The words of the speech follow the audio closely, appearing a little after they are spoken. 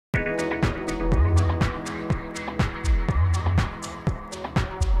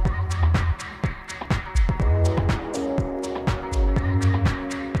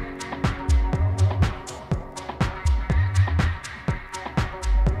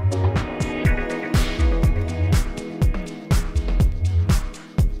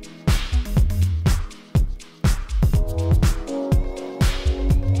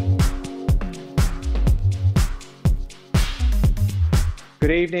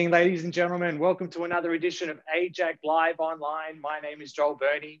evening, ladies and gentlemen. Welcome to another edition of AIJAC Live Online. My name is Joel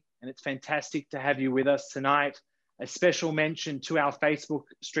Burney, and it's fantastic to have you with us tonight. A special mention to our Facebook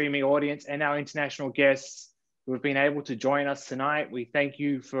streaming audience and our international guests who have been able to join us tonight. We thank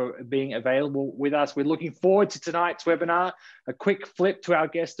you for being available with us. We're looking forward to tonight's webinar. A quick flip to our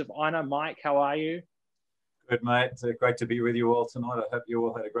guest of honor. Mike, how are you? Good, mate. Great to be with you all tonight. I hope you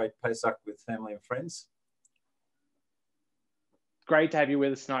all had a great Pesach with family and friends. Great to have you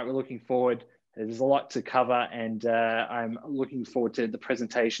with us tonight. We're looking forward. There's a lot to cover, and I'm looking forward to the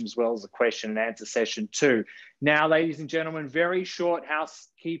presentation as well as the question and answer session too. Now, ladies and gentlemen, very short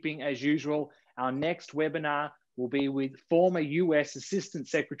housekeeping as usual. Our next webinar will be with former US Assistant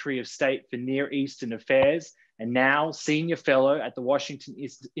Secretary of State for Near Eastern Affairs and now Senior Fellow at the Washington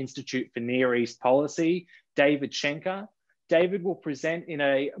Institute for Near East Policy, David Schenker. David will present in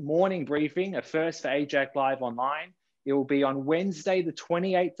a morning briefing, a first for AIJAC Live Online. It will be on Wednesday, the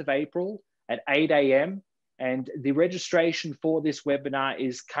 28th of April at 8 a.m. And the registration for this webinar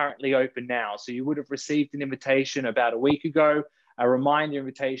is currently open now. So you would have received an invitation about a week ago. A reminder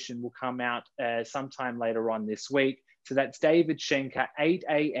invitation will come out sometime later on this week. So that's David Schenker, 8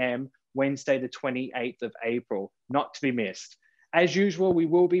 a.m. Wednesday, the 28th of April, not to be missed. As usual, we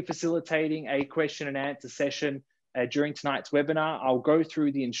will be facilitating a question and answer session during tonight's webinar. I'll go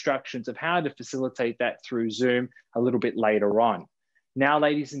through the instructions of how to facilitate that through Zoom a little bit later on. Now,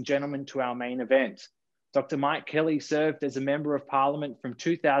 ladies and gentlemen, to our main event. Dr. Mike Kelly served as a Member of Parliament from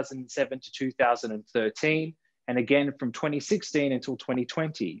 2007 to 2013, and again from 2016 until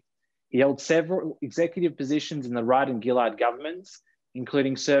 2020. He held several executive positions in the Rudd and Gillard Governments,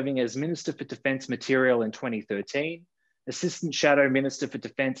 including serving as Minister for Defence Materiel in 2013, Assistant Shadow Minister for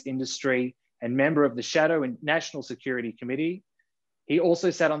Defence Industry, and member of the Shadow and National Security Committee. He also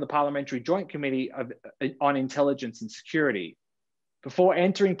sat on the Parliamentary Joint Committee on Intelligence and Security. Before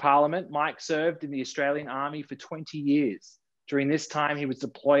entering Parliament, Mike served in the Australian Army for 20 years. During this time, he was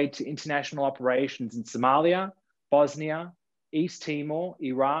deployed to international operations in Somalia, Bosnia, East Timor,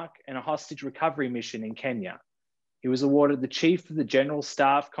 Iraq, and a hostage recovery mission in Kenya. He was awarded the Chief of the General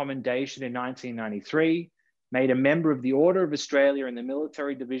Staff Commendation in 1993, made a member of the Order of Australia in the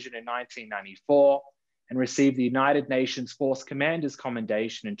Military Division in 1994, and received the United Nations Force Commander's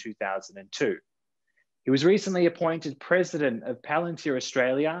Commendation in 2002. He was recently appointed President of Palantir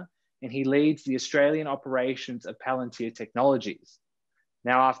Australia, and he leads the Australian operations of Palantir Technologies.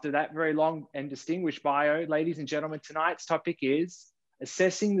 Now, after that very long and distinguished bio, ladies and gentlemen, tonight's topic is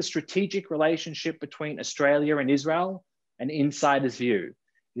assessing the strategic relationship between Australia and Israel, an insider's view.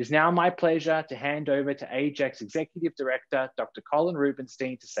 It is now my pleasure to hand over to AIJAC's Executive Director, Dr. Colin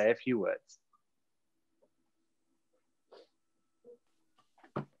Rubenstein, to say a few words.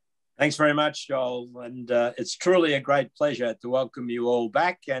 Thanks very much, Joel. And it's truly a great pleasure to welcome you all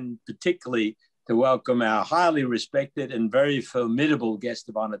back, and particularly to welcome our highly respected and very formidable guest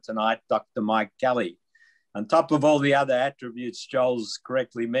of honor tonight, Dr. Mike Kelly. On top of all the other attributes Joel's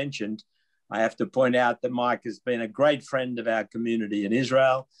correctly mentioned, I have to point out that Mike has been a great friend of our community in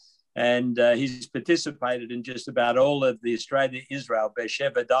Israel, and he's participated in just about all of the Australia-Israel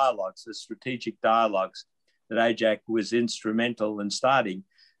Beersheba dialogues, the strategic dialogues that AIJAC was instrumental in starting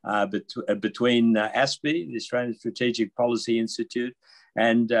between ASPI, the Australian Strategic Policy Institute,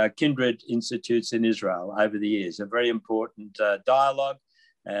 and kindred institutes in Israel over the years. A very important dialogue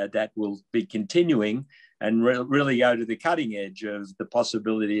that will be continuing and really go to the cutting edge of the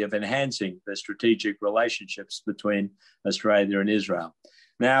possibility of enhancing the strategic relationships between Australia and Israel.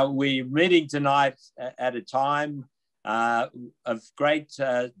 Now, we're meeting tonight at a time of great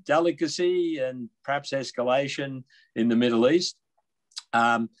delicacy and perhaps escalation in the Middle East.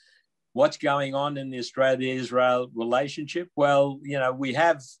 What's going on in the Australia-Israel relationship? Well, you know, we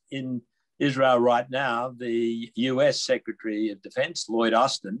have in Israel right now the US Secretary of Defense, Lloyd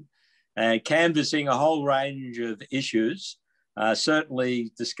Austin, canvassing a whole range of issues,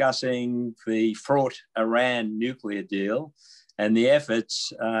 certainly discussing the fraught Iran nuclear deal and the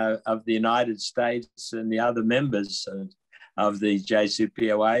efforts of the United States and the other members of the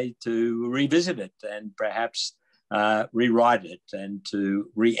JCPOA to revisit it and perhaps rewrite it and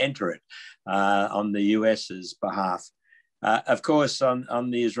to re-enter it on the US's behalf. Of course, on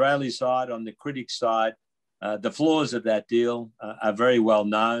the Israeli side, on the critics' side, the flaws of that deal are very well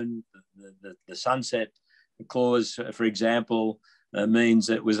known. The sunset clause, for example, means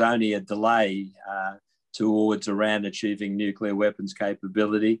it was only a delay towards Iran achieving nuclear weapons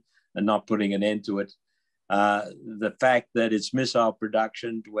capability and not putting an end to it. The fact that its missile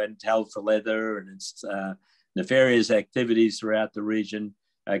production went hell for leather and its nefarious activities throughout the region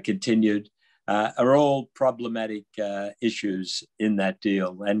continued. are all problematic issues in that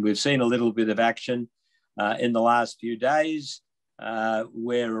deal. And we've seen a little bit of action in the last few days,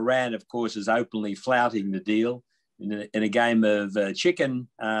 where Iran, of course, is openly flouting the deal in a game of chicken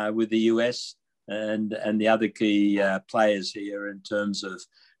with the US and the other key players here in terms of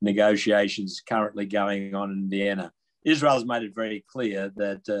negotiations currently going on in Vienna. Israel's made it very clear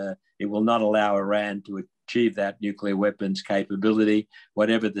that it will not allow Iran to achieve that nuclear weapons capability,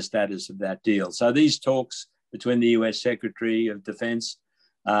 whatever the status of that deal. So these talks between the US Secretary of Defence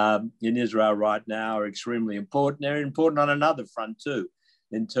in Israel right now are extremely important. They're important on another front too,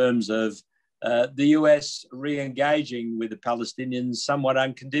 in terms of the US re-engaging with the Palestinians somewhat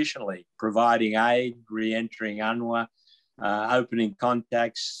unconditionally, providing aid, re-entering UNRWA, opening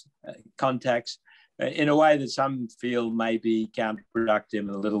contacts in a way that some feel may be counterproductive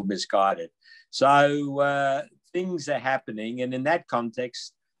and a little misguided. So things are happening, and in that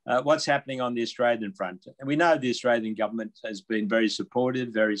context, what's happening on the Australian front? And we know the Australian government has been very supportive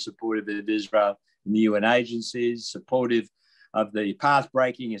of Israel in the UN agencies, supportive of the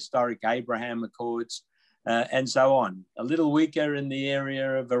path-breaking historic Abraham Accords, and so on. A little weaker in the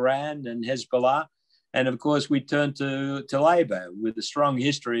area of Iran and Hezbollah. And of course, we turn to Labor with a strong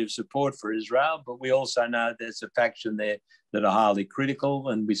history of support for Israel, but we also know there's a faction there that are highly critical.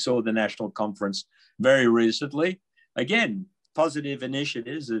 And we saw the National Conference very recently. Again, positive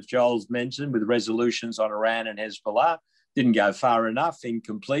initiatives, as Joel's mentioned, with resolutions on Iran and Hezbollah. Didn't go far enough,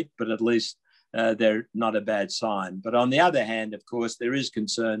 incomplete, but at least they're not a bad sign. But on the other hand, of course, there is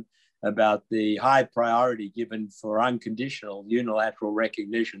concern about the high priority given for unconditional unilateral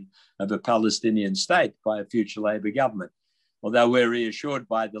recognition of a Palestinian state by a future Labor government. Although we're reassured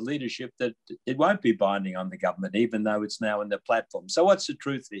by the leadership that it won't be binding on the government, even though it's now in the platform. So what's the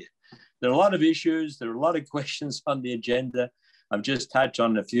truth here? There are a lot of issues. There are a lot of questions on the agenda. I've just touched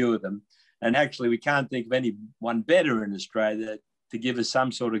on a few of them. And actually, we can't think of anyone better in Australia to give us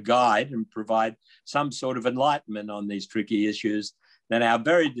some sort of guide and provide some sort of enlightenment on these tricky issues than our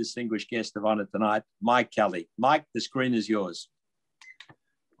very distinguished guest of honour tonight, Mike Kelly. Mike, the screen is yours.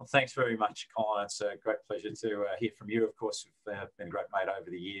 Well, thanks very much, Colin. It's a great pleasure to hear from you. Of course, we've been a great mate over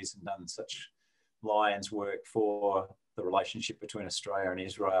the years and done such lion's work for the relationship between Australia and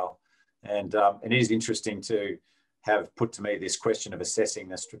Israel. And it is interesting to have put to me this question of assessing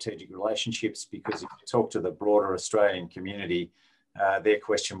the strategic relationships, because if you talk to the broader Australian community, their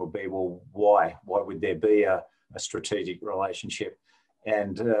question will be, well, why? Why would there be a strategic relationship?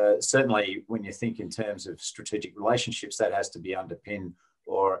 And certainly when you think in terms of strategic relationships, that has to be underpinned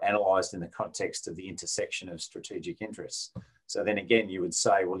or analysed in the context of the intersection of strategic interests. So then again, you would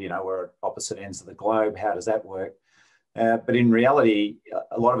say, well, you know, we're at opposite ends of the globe. How does that work? But in reality,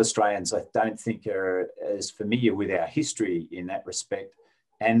 a lot of Australians, I don't think, are as familiar with our history in that respect,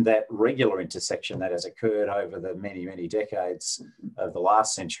 and that regular intersection that has occurred over the many, many decades of the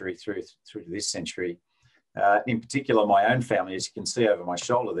last century through to this century. In particular, my own family, as you can see over my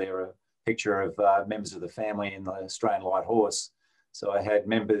shoulder there, a picture of members of the family in the Australian Light Horse. So I had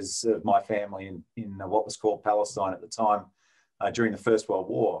members of my family in what was called Palestine at the time during the First World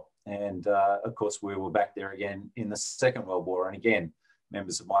War. And of course, we were back there again in the Second World War. And again,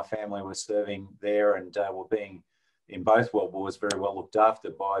 members of my family were serving there and were being, in both World Wars, very well looked after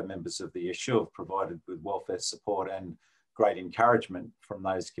by members of the Yishuv, provided with welfare support and great encouragement from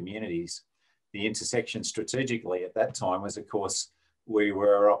those communities. The intersection strategically at that time was, of course, we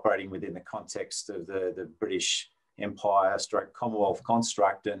were operating within the context of the British Empire / Commonwealth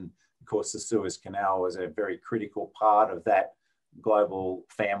construct. And of course, the Suez Canal was a very critical part of that global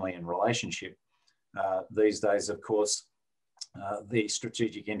family and relationship. These days, of course, the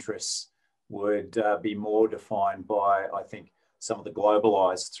strategic interests would be more defined by, I think, some of the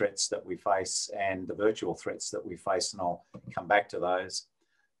globalized threats that we face and the virtual threats that we face, and I'll come back to those.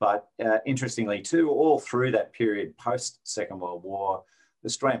 But interestingly too, all through that period post-Second World War, the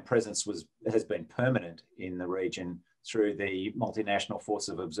Australian presence has been permanent in the region through the multinational force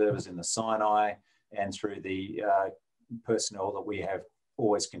of observers in the Sinai and through the personnel that we have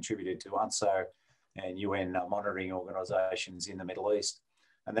always contributed to UNSO and UN monitoring organisations in the Middle East.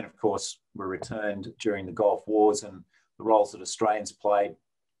 And then, of course, we returned during the Gulf Wars, and the roles that Australians played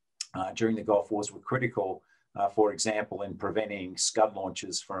during the Gulf Wars were critical, for example, in preventing Scud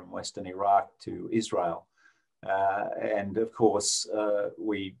launches from Western Iraq to Israel. And of course,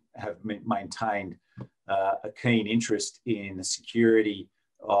 we have maintained a keen interest in the security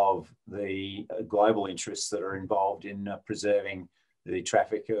of the global interests that are involved in preserving the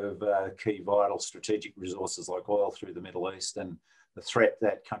traffic of key vital strategic resources like oil through the Middle East, and the threat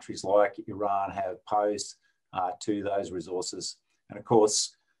that countries like Iran have posed to those resources. And of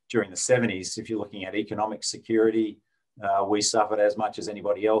course, during the 70s, if you're looking at economic security, we suffered as much as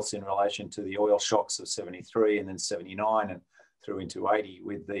anybody else in relation to the oil shocks of 73 and then 79 and through into 80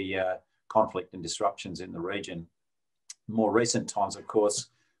 with the conflict and disruptions in the region. More recent times, of course,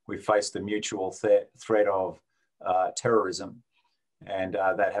 we've faced the mutual threat of terrorism, and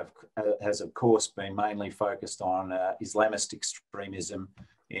that has, of course, been mainly focused on Islamist extremism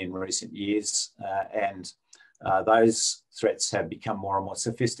in recent years, and those threats have become more and more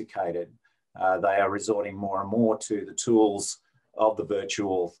sophisticated. They are resorting more and more to the tools of the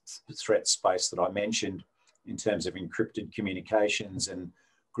virtual threat space that I mentioned in terms of encrypted communications and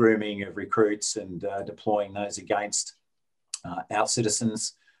grooming of recruits and deploying those against our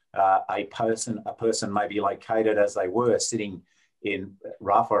citizens. A person may be located as they were sitting in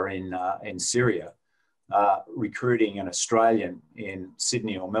Rafah in Syria, recruiting an Australian in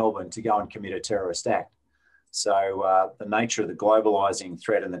Sydney or Melbourne to go and commit a terrorist act. So the nature of the globalizing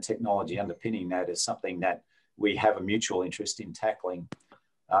threat and the technology underpinning that is something that we have a mutual interest in tackling.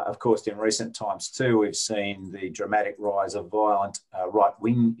 Of course, in recent times too, we've seen the dramatic rise of violent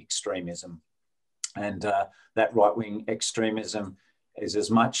right-wing extremism. And that right-wing extremism is as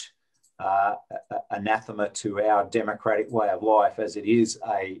much anathema to our democratic way of life as it is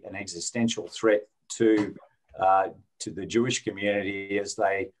an existential threat to the Jewish community, as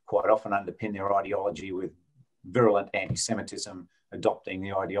they quite often underpin their ideology with virulent anti-Semitism, adopting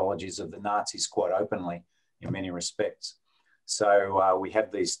the ideologies of the Nazis quite openly in many respects. So we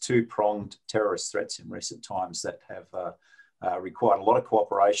have these two-pronged terrorist threats in recent times that have required a lot of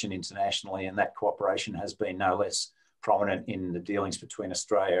cooperation internationally, and that cooperation has been no less prominent in the dealings between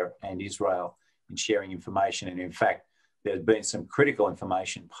Australia and Israel in sharing information. And in fact, there's been some critical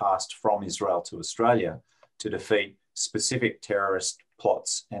information passed from Israel to Australia to defeat specific terrorist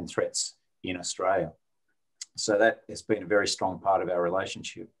plots and threats in Australia. So that has been a very strong part of our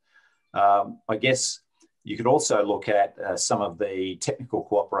relationship. I guess you could also look at some of the technical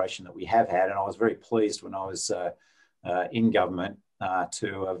cooperation that we have had, and I was very pleased when I was in government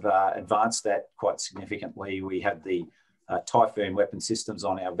to have advanced that quite significantly. We had the Typhoon weapon systems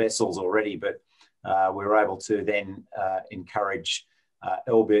on our vessels already, but we were able to then encourage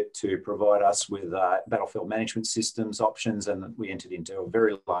Elbit to provide us with battlefield management systems options, and we entered into a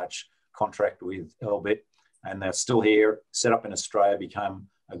very large contract with Elbit, and they're still here, set up in Australia, become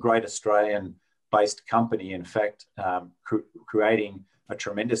a great Australian-based company, in fact, creating a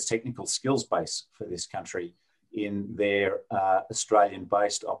tremendous technical skills base for this country in their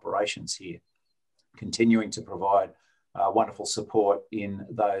Australian-based operations here, continuing to provide wonderful support in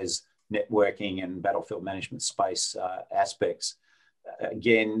those networking and battlefield management space aspects.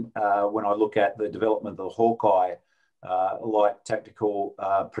 Again, when I look at the development of the Hawkeye light tactical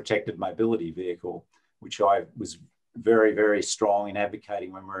protected mobility vehicle, which I was very, very strong in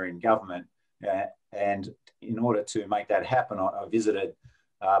advocating when we were in government. And in order to make that happen, I visited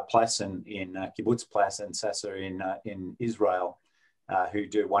Plassen in Kibbutz Plassen, Sassa in Israel, who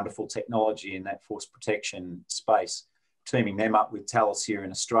do wonderful technology in that force protection space. Teaming them up with Thales here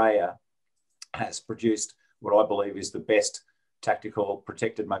in Australia has produced what I believe is the best tactical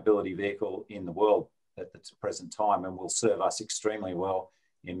protected mobility vehicle in the world at the present time, and will serve us extremely well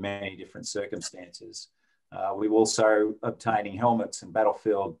in many different circumstances. We're also obtaining helmets and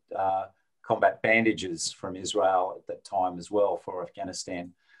battlefield combat bandages from Israel at that time as well for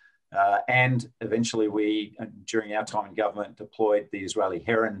Afghanistan. And eventually we, during our time in government, deployed the Israeli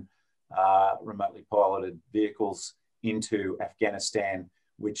Heron remotely piloted vehicles into Afghanistan,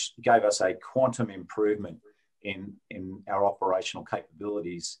 which gave us a quantum improvement in our operational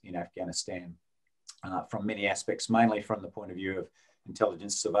capabilities in Afghanistan from many aspects, mainly from the point of view of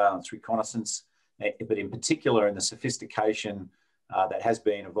intelligence, surveillance, reconnaissance, but in particular in the sophistication that has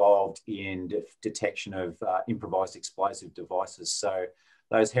been evolved in detection of improvised explosive devices. So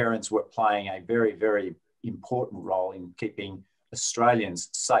those Herons were playing a very, very important role in keeping Australians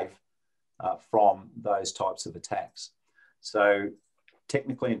safe from those types of attacks. So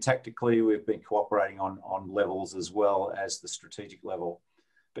technically and tactically, we've been cooperating on levels as well as the strategic level.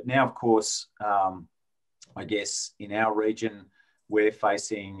 But now, of course, I guess in our region, we're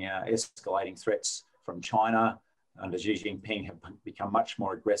facing escalating threats from China. Under Xi Jinping have become much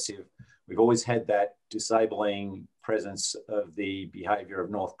more aggressive. We've always had that disabling presence of the behaviour of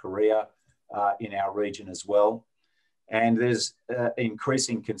North Korea in our region as well. And there's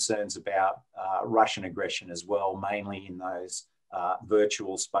increasing concerns about Russian aggression as well, mainly in those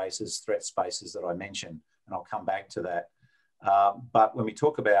virtual spaces, threat spaces that I mentioned, and I'll come back to that. But when we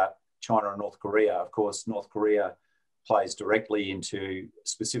talk about China and North Korea, of course, North Korea plays directly into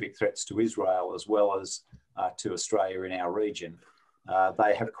specific threats to Israel as well as to Australia in our region.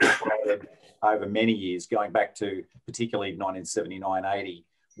 They have cooperated over many years, going back to particularly 1979-80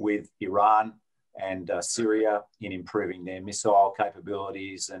 with Iran and Syria in improving their missile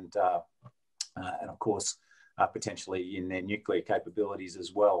capabilities and of course, potentially in their nuclear capabilities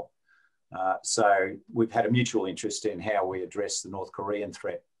as well. So we've had a mutual interest in how we address the North Korean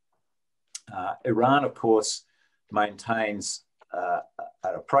threat. Iran, of course, maintains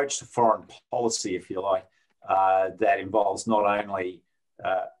an approach to foreign policy, if you like, that involves not only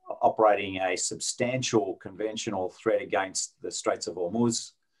operating a substantial conventional threat against the Straits of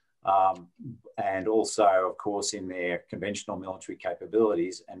Hormuz, and also, of course, in their conventional military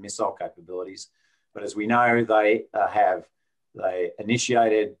capabilities and missile capabilities. But as we know, they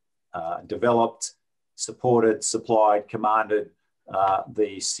initiated, developed, supported, supplied, commanded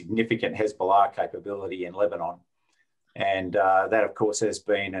the significant Hezbollah capability in Lebanon. And that, of course, has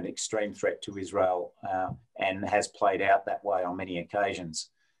been an extreme threat to Israel and has played out that way on many occasions.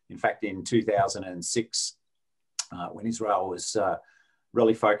 In fact, in 2006, when Israel was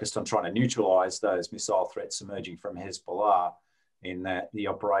really focused on trying to neutralise those missile threats emerging from Hezbollah in the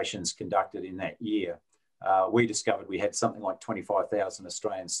operations conducted in that year, we discovered we had something like 25,000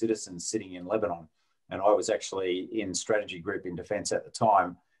 Australian citizens sitting in Lebanon. And I was actually in strategy group in Defence at the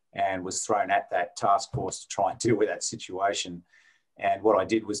time and was thrown at that task force to try and deal with that situation. And what I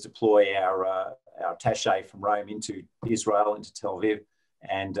did was deploy our attaché from Rome into Israel, into Tel Aviv.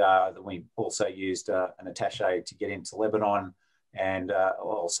 And then we also used an attaché to get into Lebanon, and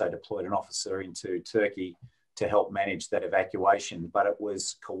also deployed an officer into Turkey to help manage that evacuation. But it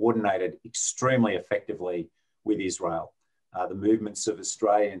was coordinated extremely effectively with Israel. The movements of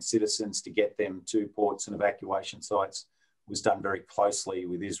Australian citizens to get them to ports and evacuation sites was done very closely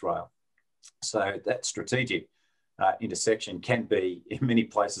with Israel. So that strategic intersection can be in many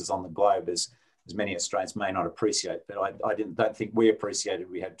places on the globe, as many Australians may not appreciate. But I don't think we appreciated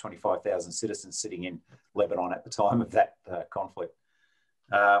we had 25,000 citizens sitting in Lebanon at the time of that conflict.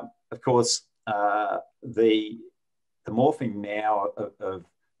 Of course, the morphing now of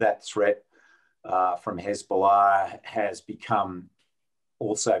that threat from Hezbollah has become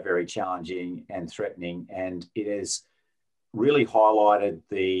also very challenging and threatening, and it has really highlighted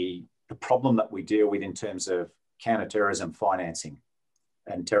the problem that we deal with in terms of counter-terrorism financing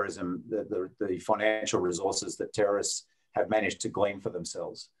and terrorism, the financial resources that terrorists have managed to glean for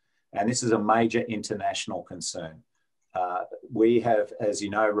themselves. And this is a major international concern. We have, as you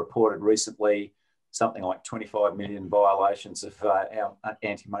know, reported recently something like 25 million violations of our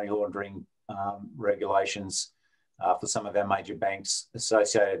anti-money laundering regulations for some of our major banks,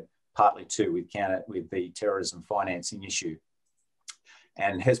 associated partly too with the terrorism financing issue.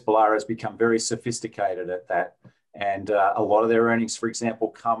 And Hezbollah has become very sophisticated at that. And a lot of their earnings, for example,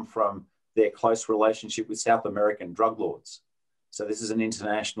 come from their close relationship with South American drug lords. So this is an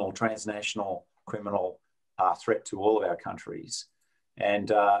international, transnational criminal threat to all of our countries. And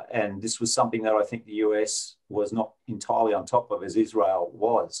this was something that I think the US was not entirely on top of, as Israel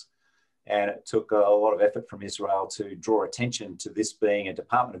was. And it took a lot of effort from Israel to draw attention to this being a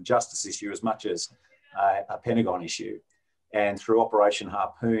Department of Justice issue as much as a Pentagon issue. And through Operation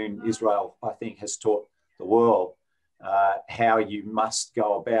Harpoon, Israel, I think, has taught the world how you must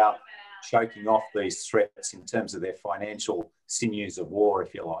go about choking off these threats in terms of their financial sinews of war,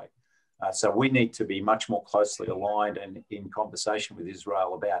 if you like. So we need to be much more closely aligned and in conversation with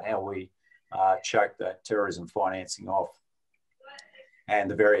Israel about how we choke that terrorism financing off and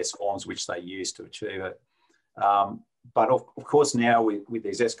the various forms which they use to achieve it. But of course, now with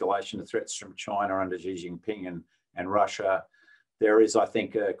these escalation of threats from China under Xi Jinping and Russia, there is, I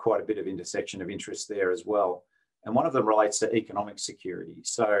think, quite a bit of intersection of interest there as well. And one of them relates to economic security.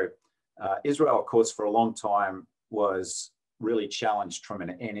 So Israel, of course, for a long time was really challenged from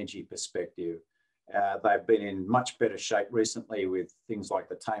an energy perspective. They've been in much better shape recently with things like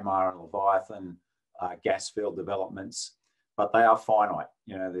the Tamar and Leviathan gas field developments, but they are finite.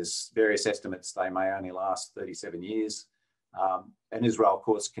 You know, there's various estimates they may only last 37 years. And Israel, of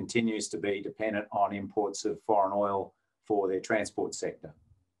course, continues to be dependent on imports of foreign oil for their transport sector.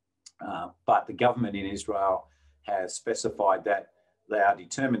 But the government in Israel has specified that they are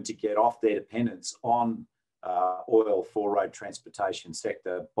determined to get off their dependence on oil for road transportation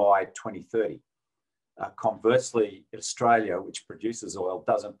sector by 2030. Conversely, Australia, which produces oil,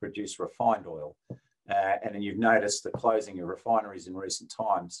 doesn't produce refined oil. And then you've noticed the closing of refineries in recent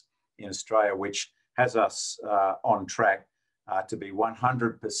times in Australia, which has us on track to be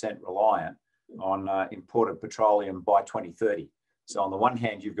 100% reliant on imported petroleum by 2030. So on the one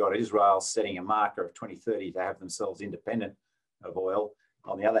hand, you've got Israel setting a marker of 2030 to have themselves independent of oil.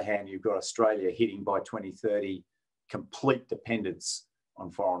 On the other hand, you've got Australia hitting by 2030 complete dependence on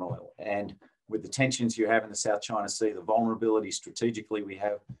foreign oil. And with the tensions you have in the South China Sea, the vulnerability strategically we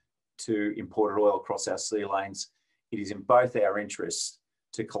have to imported oil across our sea lanes, it is in both our interests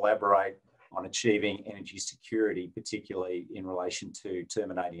to collaborate on achieving energy security, particularly in relation to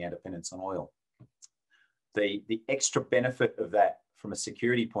terminating our dependence on oil. The extra benefit of that from a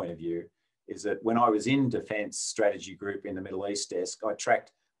security point of view is that when I was in Defence Strategy Group in the Middle East desk, I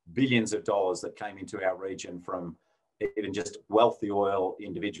tracked billions of dollars that came into our region from even just wealthy oil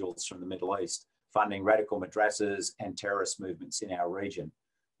individuals from the Middle East, funding radical madrasas and terrorist movements in our region.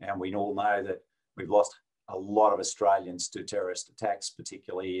 And we all know that we've lost a lot of Australians to terrorist attacks,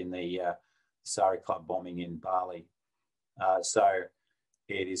 particularly in the Sari Club bombing in Bali. So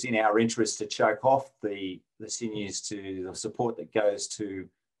it is in our interest to choke off the sinews to the support that goes to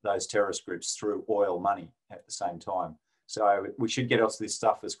those terrorist groups through oil money at the same time. So we should get off this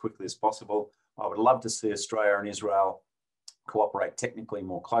stuff as quickly as possible. I would love to see Australia and Israel cooperate technically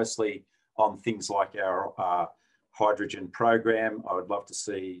more closely on things like our hydrogen program. I would love to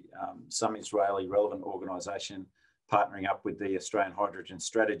see some Israeli relevant organisation partnering up with the Australian Hydrogen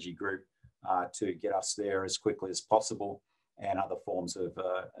Strategy Group to get us there as quickly as possible, and other forms of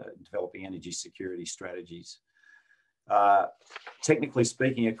developing energy security strategies. Technically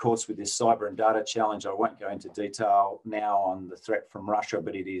speaking, of course, with this cyber and data challenge, I won't go into detail now on the threat from Russia,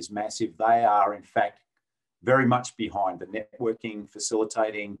 but it is massive. They are, in fact, very much behind the networking,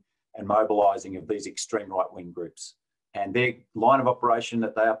 facilitating and mobilising of these extreme right-wing groups. And their line of operation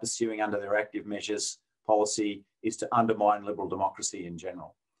that they are pursuing under their active measures policy is to undermine liberal democracy in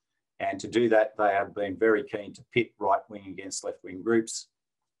general. And to do that, they have been very keen to pit right-wing against left-wing groups,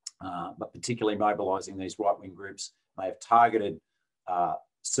 but particularly mobilising these right-wing groups. They have targeted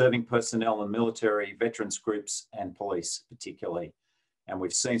serving personnel and military, veterans groups and police particularly. And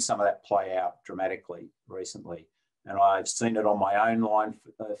we've seen some of that play out dramatically recently. And I've seen it on my own line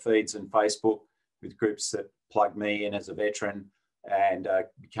feeds and Facebook with groups that plugged me in as a veteran, and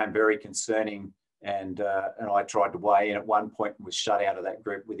became very concerning. And I tried to weigh in at one point and was shut out of that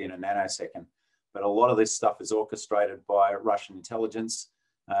group within a nanosecond. But a lot of this stuff is orchestrated by Russian intelligence.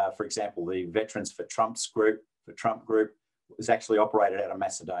 For example, the Veterans for Trump group was actually operated out of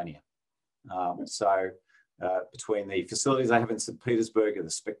Macedonia. Between the facilities they have in St. Petersburg,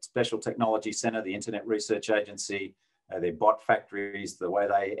 the Special Technology Centre, the Internet Research Agency, their bot factories, the way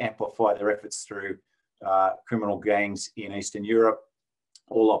they amplify their efforts through criminal gangs in Eastern Europe,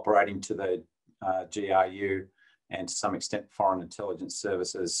 all operating to the GRU and to some extent foreign intelligence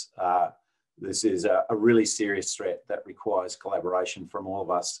services. This is a really serious threat that requires collaboration from all of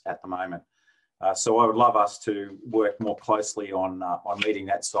us at the moment. So I would love us to work more closely on meeting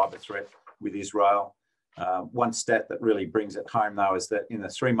that cyber threat with Israel. One stat that really brings it home, though, is that in the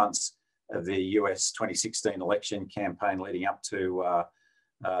 3 months of the US 2016 election campaign leading up to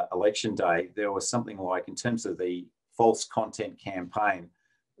election day, there was something like, in terms of the false content campaign,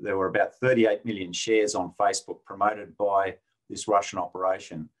 there were about 38 million shares on Facebook promoted by this Russian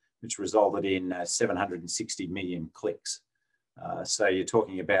operation, which resulted in 760 million clicks. So you're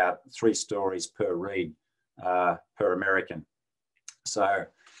talking about 3 stories per read per American. So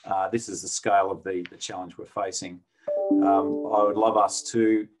this is the scale of the challenge we're facing. I would love us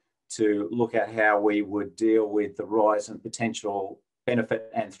to look at how we would deal with the rise and potential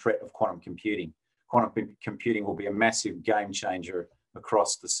benefit and threat of quantum computing. Quantum computing will be a massive game changer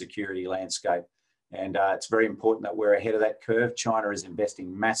across the security landscape. And it's very important that we're ahead of that curve. China is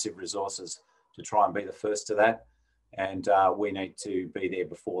investing massive resources to try and be the first to that. And we need to be there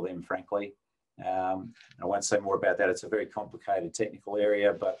before them, frankly. I won't say more about that. It's a very complicated technical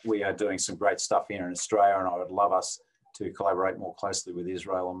area, but we are doing some great stuff here in Australia, and I would love us to collaborate more closely with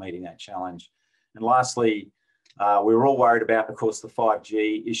Israel on meeting that challenge. And lastly, we were all worried about, of course, the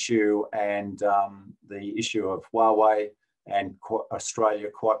 5G issue and the issue of Huawei, and Australia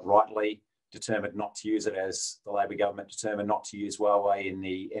quite rightly determined not to use it, as the Labor government determined not to use Huawei in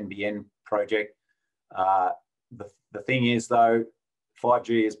the NBN project. The thing is, though,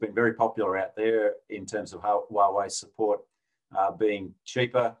 5G has been very popular out there in terms of how Huawei support being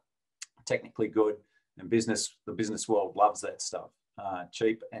cheaper, technically good, and the business world loves that stuff.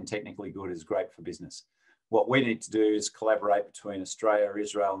 Cheap and technically good is great for business. What we need to do is collaborate between Australia,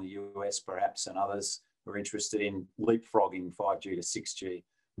 Israel, and the US, perhaps, and others who are interested in leapfrogging 5G to 6G,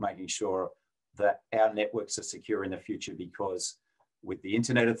 making sure that our networks are secure in the future, because with the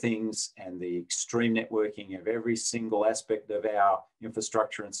Internet of Things and the extreme networking of every single aspect of our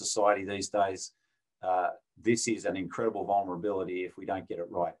infrastructure and society these days, this is an incredible vulnerability if we don't get it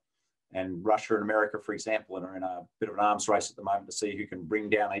right. And Russia and America, for example, are in a bit of an arms race at the moment to see who can bring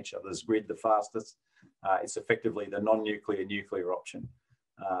down each other's grid the fastest. it's effectively the non-nuclear nuclear option.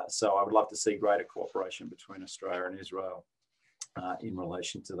 So I would love to see greater cooperation between Australia and Israel in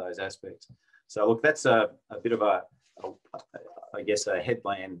relation to those aspects. So look, that's a bit of I guess, a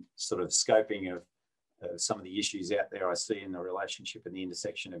headland sort of scoping of some of the issues out there I see in the relationship and the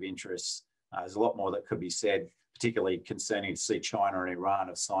intersection of interests. There's a lot more that could be said, particularly concerning to see China and Iran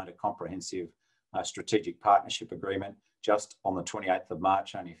have signed a comprehensive strategic partnership agreement just on the 28th of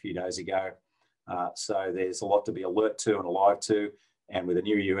March, only a few days ago. So there's a lot to be alert to and alive to. And with the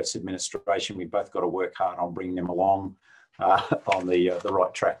new US administration, we've both got to work hard on bringing them along on the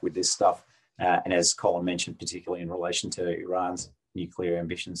right track with this stuff. And as Colin mentioned, particularly in relation to Iran's nuclear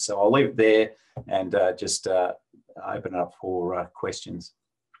ambitions. So I'll leave it there and just open it up for questions.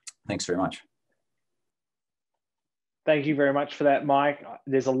 Thanks very much. Thank you very much for that, Mike.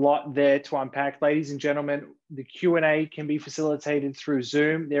 There's a lot there to unpack. Ladies and gentlemen, the Q&A can be facilitated through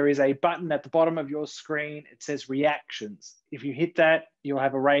Zoom. There is a button at the bottom of your screen. It says reactions. If you hit that, you'll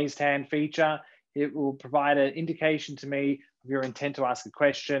have a raised hand feature. It will provide an indication to me of your intent to ask a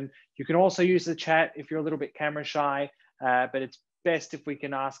question. You can also use the chat if you're a little bit camera shy, but it's best if we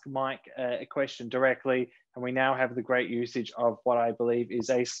can ask Mike a question directly. And we now have the great usage of what I believe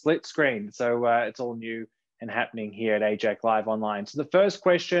is a split screen. So it's all new and happening here at AIJAC Live Online. So the first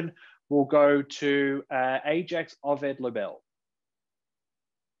question will go to AIJAC's Ovid Lebel.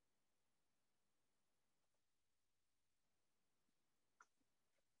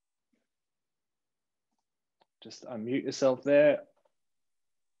 Just unmute yourself there.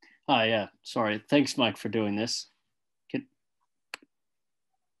 Hi, yeah, sorry. Thanks, Mike, for doing this.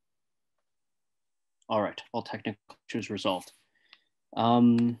 All right, all technical issues resolved.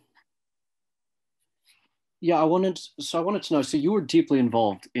 Yeah, I wanted to know, so you were deeply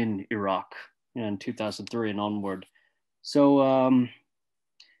involved in Iraq in 2003 and onward. So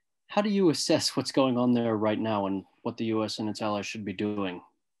how do you assess what's going on there right now and what the US and its allies should be doing?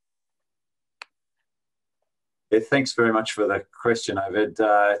 Yeah, thanks very much for the question, Ovid.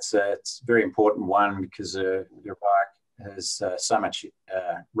 It's a very important one because Iraq has so much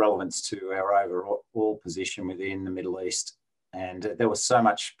relevance to our overall position within the Middle East. And there was so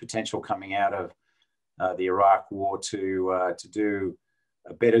much potential coming out of the Iraq war to do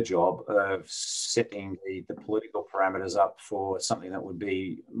a better job of setting the political parameters up for something that would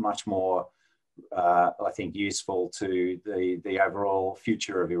be much more, I think, useful to the overall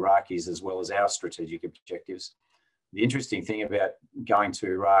future of Iraqis as well as our strategic objectives. The interesting thing about going to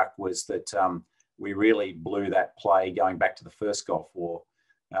Iraq was that we really blew that play going back to the first Gulf War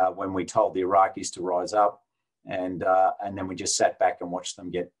when we told the Iraqis to rise up and then we just sat back and watched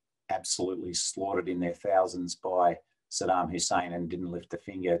them get absolutely slaughtered in their thousands by Saddam Hussein and didn't lift a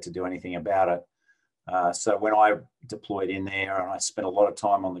finger to do anything about it. So when I deployed in there and I spent a lot of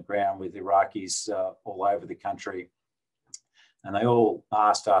time on the ground with Iraqis all over the country, and they all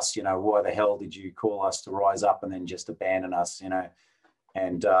asked us, you know, why the hell did you call us to rise up and then just abandon us, you know?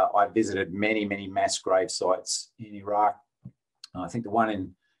 And I visited many, many mass grave sites in Iraq. I think the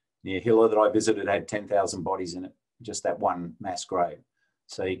one near Hilla that I visited had 10,000 bodies in it, just that one mass grave.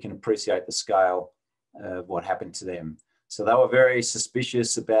 So you can appreciate the scale of what happened to them. So they were very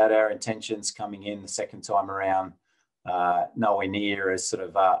suspicious about our intentions coming in the second time around, nowhere near as sort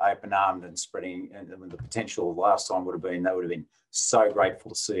of open-armed and spreading. And the potential last time would have been, they would have been so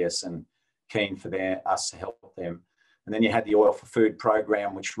grateful to see us and keen for us to help them. And then you had the Oil for Food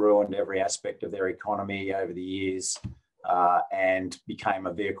program, which ruined every aspect of their economy over the years and became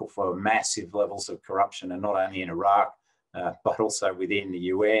a vehicle for massive levels of corruption, and not only in Iraq, but also within the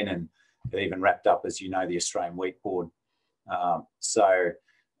UN, and it even wrapped up, as you know, the Australian Wheat Board. So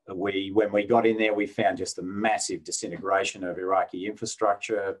when we got in there, we found just a massive disintegration of Iraqi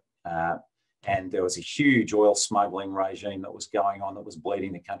infrastructure, and there was a huge oil smuggling regime that was going on that was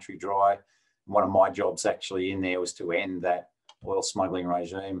bleeding the country dry. One of my jobs actually in there was to end that oil smuggling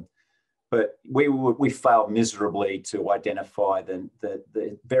regime. But we failed miserably to identify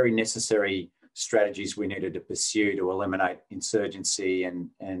the very necessary strategies we needed to pursue to eliminate insurgency and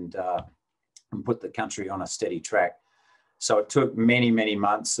put the country on a steady track. So it took many, many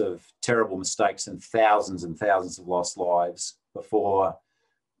months of terrible mistakes and thousands of lost lives before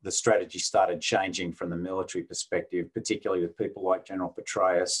the strategy started changing from the military perspective, particularly with people like General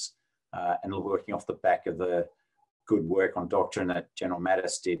Petraeus and working off the back of the good work on doctrine that General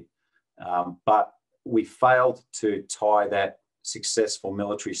Mattis did. But we failed to tie that successful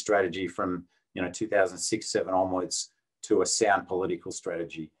military strategy from 2006-7 onwards to a sound political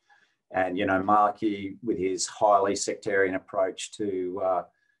strategy. And, Maliki, with his highly sectarian approach to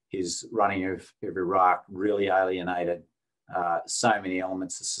his running of Iraq, really alienated so many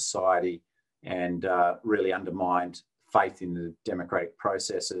elements of society and really undermined faith in the democratic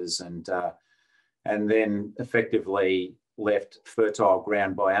processes, and then effectively left fertile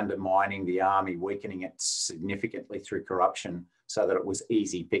ground by undermining the army, weakening it significantly through corruption so that it was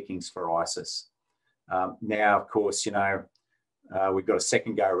easy pickings for ISIS. Now, of course, you know, we've got a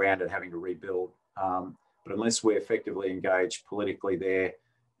second go around at having to rebuild, but unless we effectively engage politically there,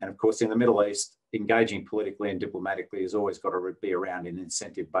 and of course in the Middle East, engaging politically and diplomatically has always got to be around an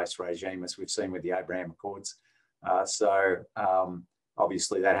incentive-based regime, as we've seen with the Abraham Accords.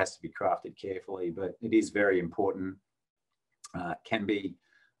 Obviously that has to be crafted carefully, but it is very important. Can be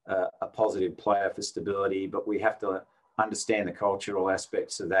a positive player for stability, but we have to understand the cultural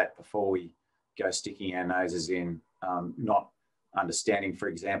aspects of that before we go sticking our noses in, not understanding, for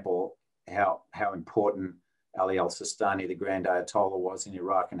example, how important Ali al-Sistani, the Grand Ayatollah, was in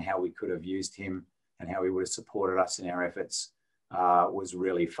Iraq, and how we could have used him and how he would have supported us in our efforts was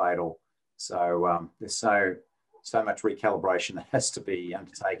really fatal. So there's so much recalibration that has to be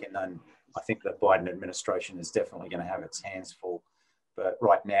undertaken, and I think the Biden administration is definitely going to have its hands full. But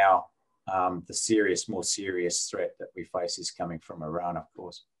right now, the more serious threat that we face is coming from Iran, of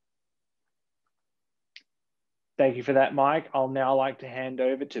course. Thank you for that, Mike. I'll now like to hand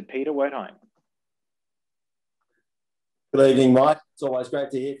over to Peter Wertheim. Good evening, Mike. It's always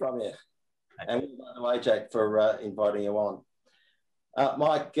great to hear from you. And well done to AIJAC for inviting you on.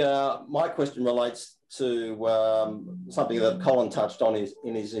 Mike, my question relates to something that Colin touched on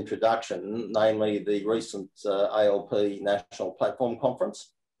in his introduction, namely the recent ALP National Platform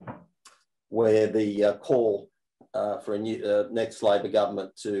Conference, where the call for a new next Labor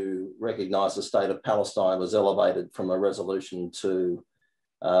government to recognise the state of Palestine was elevated from a resolution to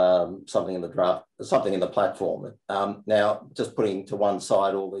something in the platform. Now, just putting to one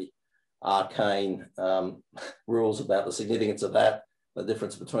side all the arcane rules about the significance of that, the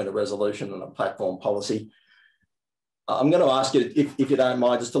difference between a resolution and a platform policy, I'm going to ask you, if you don't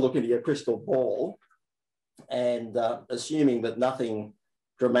mind, just to look into your crystal ball, and assuming that nothing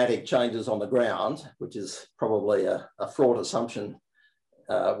dramatic changes on the ground, which is probably a fraught assumption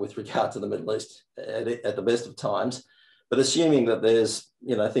with regard to the Middle East at the best of times, but assuming that there's,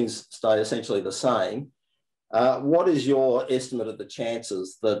 you know, things stay essentially the same, what is your estimate of the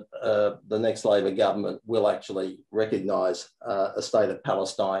chances that the next Labor government will actually recognise a state of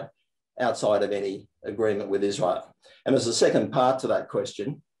Palestine outside of any agreement with Israel? And as a second part to that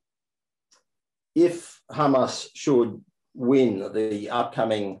question, if Hamas should win the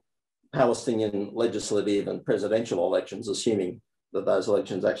upcoming Palestinian legislative and presidential elections, assuming that those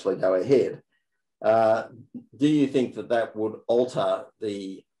elections actually go ahead, do you think that that would alter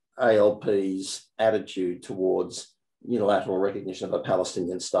the ALP's attitude towards unilateral recognition of a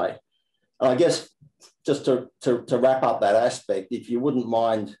Palestinian state? And I guess just to wrap up that aspect, if you wouldn't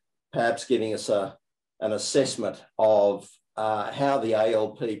mind perhaps giving us an assessment of how the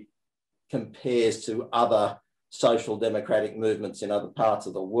ALP compares to other social democratic movements in other parts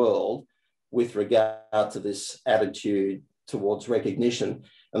of the world with regard to this attitude towards recognition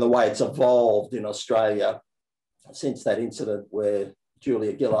and the way it's evolved in Australia since that incident where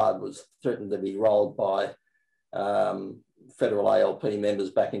Julia Gillard was threatened to be rolled by federal ALP members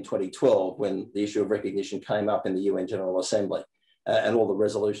back in 2012 when the issue of recognition came up in the UN General Assembly, and all the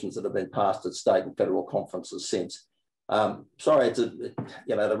resolutions that have been passed at state and federal conferences since. Sorry to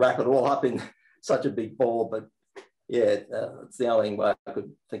wrap it all up in such a big ball, but yeah, it's the only way I could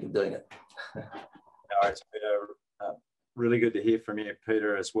think of doing it. No, it's really good to hear from you,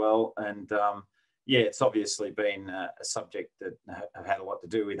 Peter, as well. And yeah, it's obviously been a subject that I've had a lot to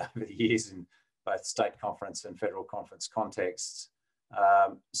do with over the years in both state conference and federal conference contexts.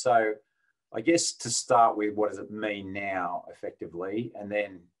 So I guess to start with, what does it mean now effectively? And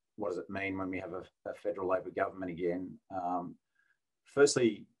then what does it mean when we have a federal Labor government again?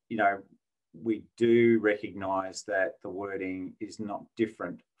 Firstly, we do recognise that the wording is not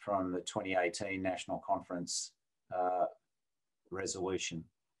different from the 2018 National Conference resolution.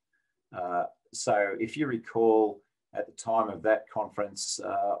 So if you recall, at the time of that conference,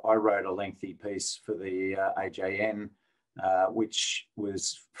 I wrote a lengthy piece for the AJN, which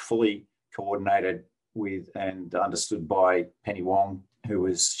was fully coordinated with and understood by Penny Wong, who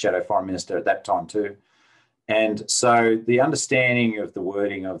was Shadow Foreign Minister at that time too. And so the understanding of the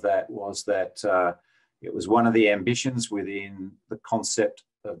wording of that was that it was one of the ambitions within the concept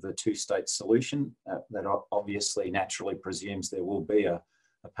of the two-state solution that obviously naturally presumes there will be a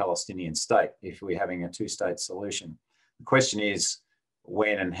Palestinian state if we're having a two-state solution. The question is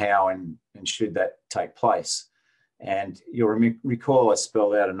when and how and should that take place? And you'll recall I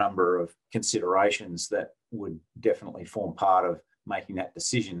spelled out a number of considerations that would definitely form part of making that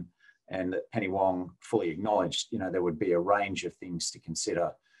decision. and that Penny Wong fully acknowledged, there would be a range of things to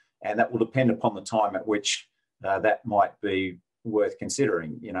consider, and that will depend upon the time at which that might be worth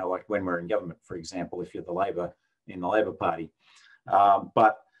considering, like when we're in government, for example, if you're in the Labor Party.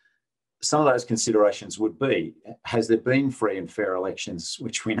 But some of those considerations would be, has there been free and fair elections,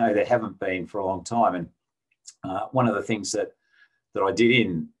 which we know there haven't been for a long time? And one of the things that I did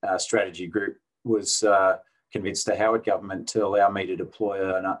in strategy group was convince the Howard government to allow me to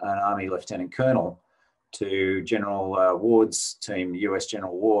deploy an Army Lieutenant Colonel to General Ward's team, the US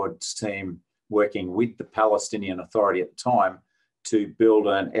General Ward's team, working with the Palestinian Authority at the time to build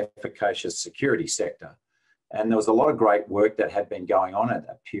an efficacious security sector. And there was a lot of great work that had been going on at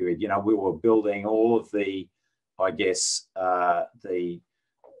that period. We were building all of the, the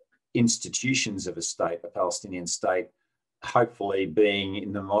institutions of a state, a Palestinian state, hopefully being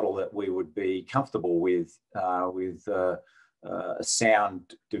in the model that we would be comfortable with a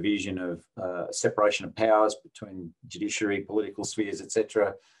sound division of separation of powers between judiciary, political spheres,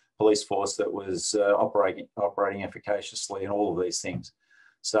 etc., police force that was operating efficaciously, and all of these things.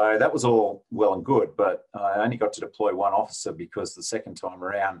 So that was all well and good, but I only got to deploy one officer because the second time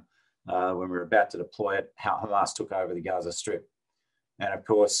around, when we were about to deploy it, Hamas took over the Gaza Strip. And of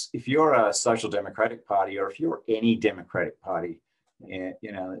course, if you're a social democratic party, or if you're any democratic party,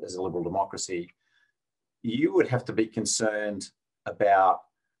 as a liberal democracy, you would have to be concerned about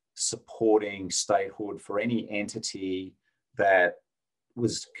supporting statehood for any entity that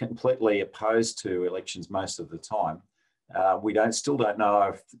was completely opposed to elections most of the time. We still don't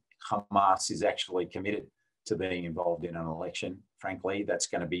know if Hamas is actually committed to being involved in an election. Frankly, that's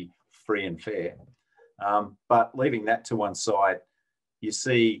going to be free and fair. But leaving that to one side, you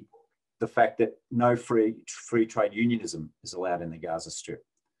see the fact that no free trade unionism is allowed in the Gaza Strip.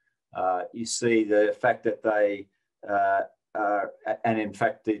 You see the fact that they, and in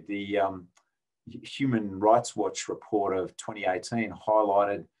fact, the Human Rights Watch report of 2018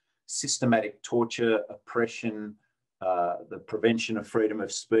 highlighted systematic torture, oppression, the prevention of freedom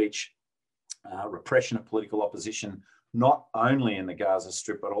of speech, repression of political opposition, not only in the Gaza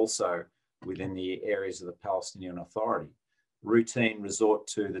Strip, but also within the areas of the Palestinian Authority. Routine resort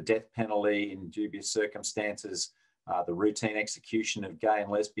to the death penalty in dubious circumstances, the routine execution of gay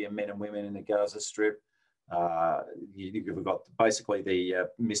and lesbian men and women in the Gaza Strip. You've got basically the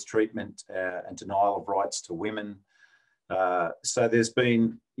mistreatment and denial of rights to women. So there's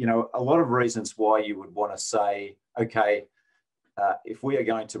been, a lot of reasons why you would want to say, okay, if we are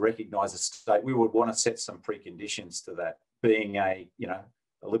going to recognise a state, we would want to set some preconditions to that. Being a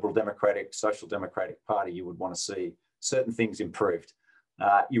liberal democratic, social democratic party, you would want to see certain things improved.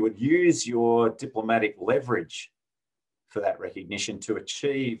 You would use your diplomatic leverage for that recognition to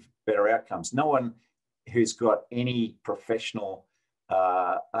achieve better outcomes. No one who's got any professional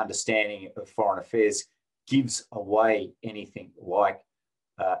understanding of foreign affairs gives away anything like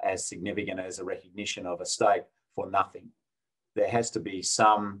as significant as a recognition of a state for nothing. There has to be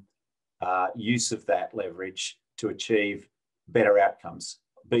some use of that leverage to achieve better outcomes,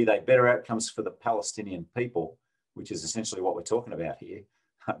 be they better outcomes for the Palestinian people, which is essentially what we're talking about here,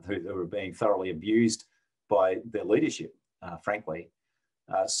 who are being thoroughly abused by their leadership, frankly.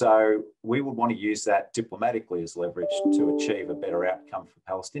 So we would want to use that diplomatically as leverage to achieve a better outcome for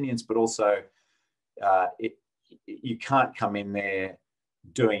Palestinians, but also you can't come in there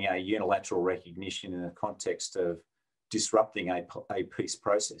doing a unilateral recognition in the context of disrupting a peace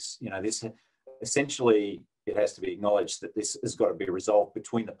process. This essentially, it has to be acknowledged that this has got to be resolved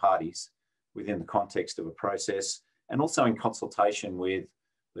between the parties within the context of a process, and also in consultation with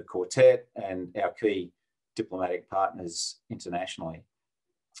the quartet and our key diplomatic partners internationally.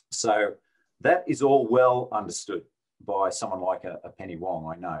 So that is all well understood by someone like a Penny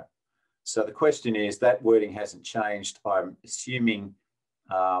Wong, I know. So the question is, that wording hasn't changed. I'm assuming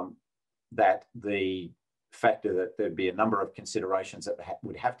that the factor that there'd be a number of considerations that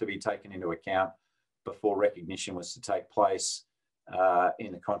would have to be taken into account before recognition was to take place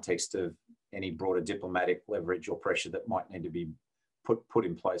in the context of any broader diplomatic leverage or pressure that might need to be put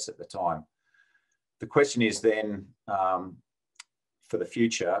in place at the time. The question is then, for the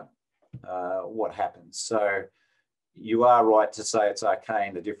future, what happens? So you are right to say it's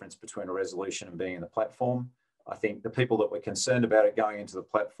arcane, the difference between a resolution and being in the platform. I think the people that were concerned about it going into the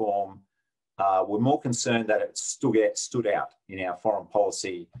platform were more concerned that it stood out in our foreign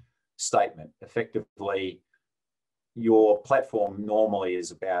policy statement. Effectively, your platform normally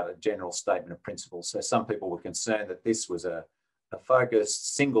is about a general statement of principles. So some people were concerned that this was a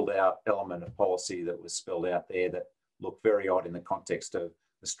focused, singled out element of policy that was spelled out there that looked very odd in the context of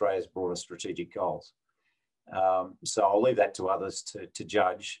Australia's broader strategic goals. So I'll leave that to others to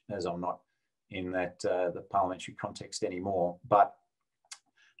judge, as I'm not in that the parliamentary context anymore. But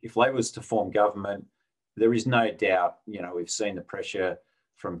if Labor was to form government, there is no doubt, you know, we've seen the pressure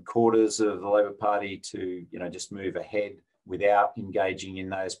from quarters of the Labor Party to, you know, just move ahead without engaging in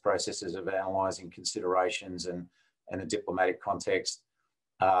those processes of analysing considerations and the diplomatic context.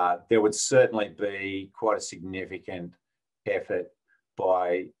 There would certainly be quite a significant effort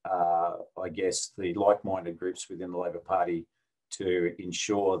by, I guess, the like-minded groups within the Labor Party to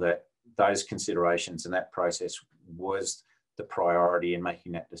ensure that those considerations and that process was the priority in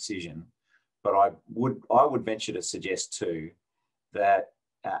making that decision. But I would venture to suggest too that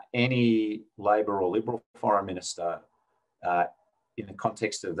any Labor or Liberal foreign minister, in the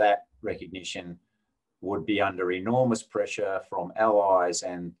context of that recognition, would be under enormous pressure from allies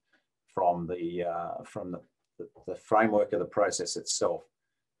and from the framework of the process itself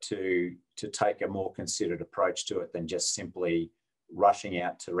to take a more considered approach to it than just simply rushing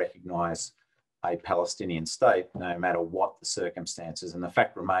out to recognise a Palestinian state, no matter what the circumstances. And the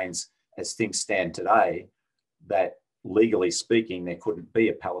fact remains, as things stand today, that legally speaking, there couldn't be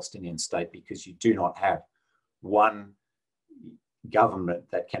a Palestinian state because you do not have one government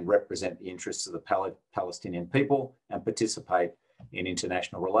that can represent the interests of the Palestinian people and participate in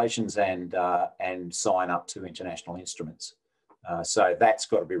international relations and sign up to international instruments. So that's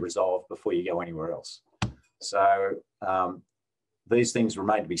got to be resolved before you go anywhere else. So these things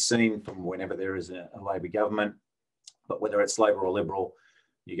remain to be seen from whenever there is a Labor government, but whether it's Labor or Liberal,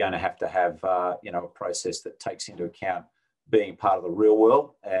 you're going to have you know, a process that takes into account being part of the real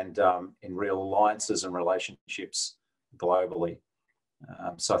world and in real alliances and relationships globally.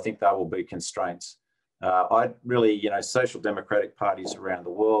 So I think there will be constraints. I really, you know, social democratic parties around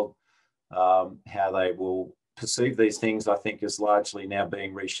the world, how they will perceive these things, I think, is largely now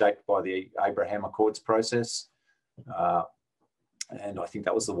being reshaped by the Abraham Accords process. And I think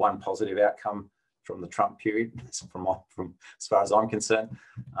that was the one positive outcome from the Trump period, from as far as I'm concerned.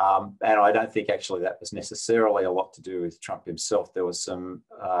 And I don't think actually that was necessarily a lot to do with Trump himself. There was some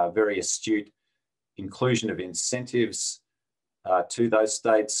very astute inclusion of incentives to those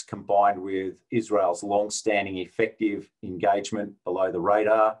states, combined with Israel's long-standing effective engagement below the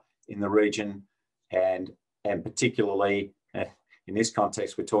radar in the region, and particularly in this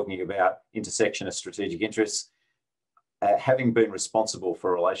context, we're talking about intersection of strategic interests. Having been responsible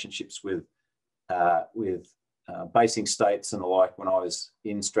for relationships with basing states and the like when I was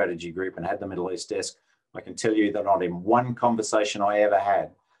in strategy group and had the Middle East desk, I can tell you that not in one conversation I ever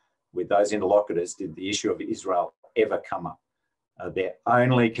had with those interlocutors did the issue of Israel ever come up. Their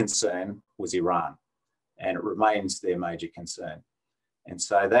only concern was Iran, and it remains their major concern. And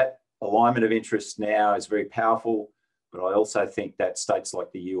so that alignment of interests now is very powerful, but I also think that states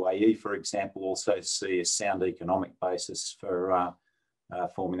like the UAE, for example, also see a sound economic basis for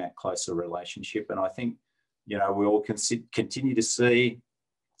forming that closer relationship. And I think, you know, we will continue to see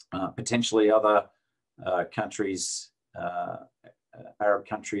potentially other countries, Arab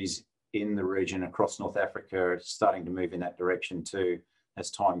countries in the region across North Africa starting to move in that direction too as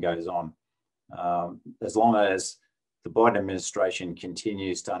time goes on. As long as the Biden administration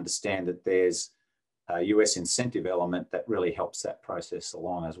continues to understand that there's a US incentive element that really helps that process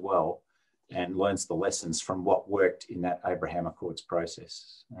along as well, and learns the lessons from what worked in that Abraham Accords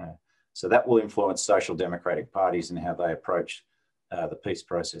process. So that will influence social democratic parties and how they approach the peace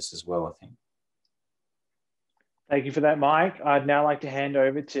process as well, I think. Thank you for that, Mike. I'd now like to hand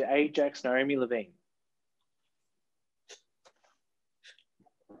over to AIJAC's Naomi Levine.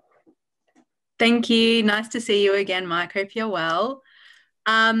 Thank you. Nice to see you again, Mike. Hope you're well.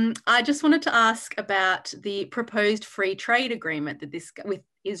 I just wanted to ask about the proposed free trade agreement that with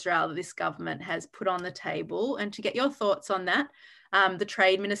Israel that this government has put on the table, and to get your thoughts on that. The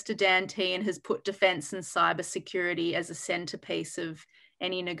Trade Minister, Dan Tehan, has put defence and cyber security as a centrepiece of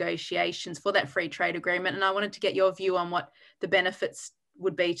any negotiations for that free trade agreement. And I wanted to get your view on what the benefits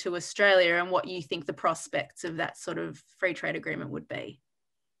would be to Australia and what you think the prospects of that sort of free trade agreement would be.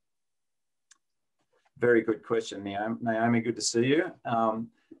 Very good question, Naomi. Good to see you.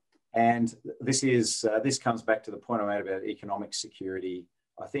 And this comes back to the point I made about economic security.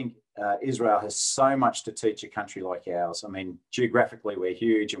 I think Israel has so much to teach a country like ours. I mean, geographically, we're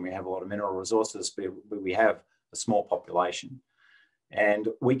huge and we have a lot of mineral resources, but we have a small population. And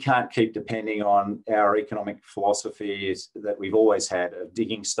we can't keep depending on our economic philosophies that we've always had of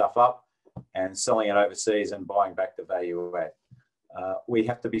digging stuff up and selling it overseas and buying back the value add. We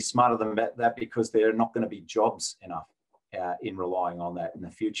have to be smarter than that because there are not going to be jobs enough in relying on that in the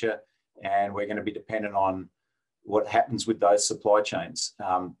future. And we're going to be dependent on what happens with those supply chains.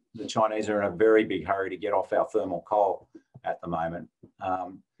 The Chinese are in a very big hurry to get off our thermal coal at the moment.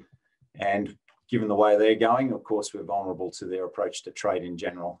 And given the way they're going, of course, we're vulnerable to their approach to trade in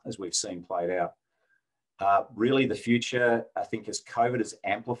general, as we've seen played out. Really, the future, I think, as COVID has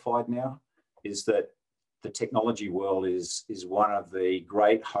amplified now, is that the technology world is one of the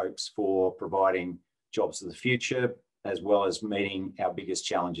great hopes for providing jobs of the future, as well as meeting our biggest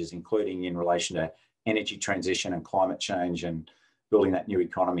challenges, including in relation to energy transition and climate change and building that new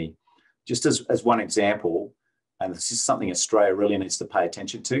economy. Just as one example, and this is something Australia really needs to pay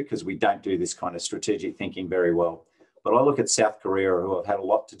attention to, because we don't do this kind of strategic thinking very well. But I look at South Korea, who I've had a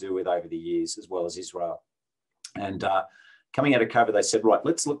lot to do with over the years, as well as Israel. And coming out of COVID, they said, right,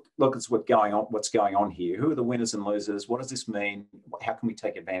 let's look at what's going on here. Who are the winners and losers? What does this mean? How can we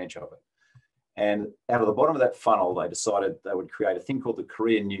take advantage of it? And out of the bottom of that funnel, they decided they would create a thing called the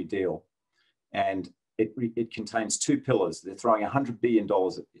Korean New Deal. And it contains two pillars. They're throwing $100 billion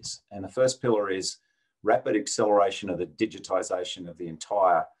at this. And the first pillar is rapid acceleration of the digitization of the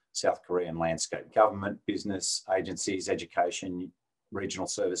entire South Korean landscape: government, business, agencies, education, regional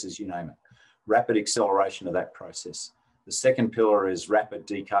services, you name it. Rapid acceleration of that process. The second pillar is rapid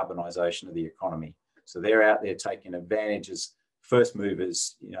decarbonisation of the economy. So they're out there taking advantage as first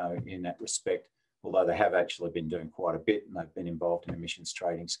movers, in that respect, although they have actually been doing quite a bit, and they've been involved in emissions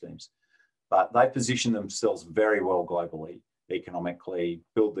trading schemes. But they position themselves very well globally, economically,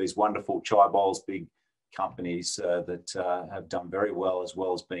 build these wonderful chaebols, big companies that have done very well as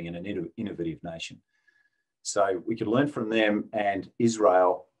being an innovative nation. So we could learn from them and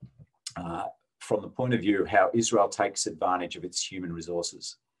Israel from the point of view of how Israel takes advantage of its human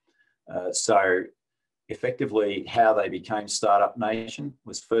resources. So effectively, how they became startup nation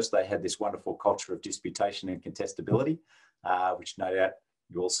was first they had this wonderful culture of disputation and contestability, which no doubt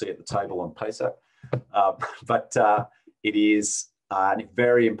you all see at the table on PESA. But it is a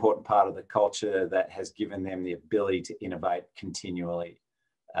very important part of the culture that has given them the ability to innovate continually,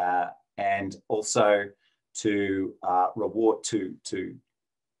 and also to reward, to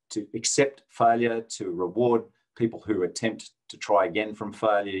accept failure, to reward people who attempt to try again from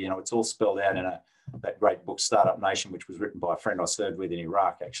failure. It's all spelled out in that great book, Startup Nation, which was written by a friend I served with in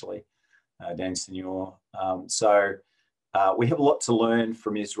Iraq, actually, Dan Senor. So we have a lot to learn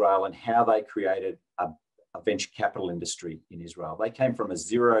from Israel and how they created a venture capital industry in Israel. They came from a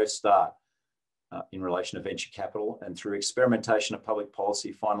zero start in relation to venture capital, and through experimentation of public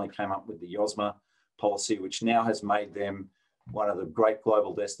policy, finally came up with the YOSMA policy, which now has made them one of the great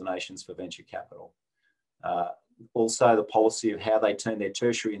global destinations for venture capital. Also, the policy of how they turn their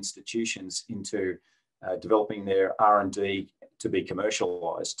tertiary institutions into developing their R&D to be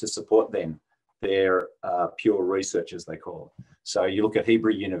commercialised to support them, their pure research, as they call it. So you look at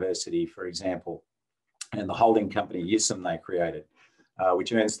Hebrew University, for example, and the holding company YISM they created,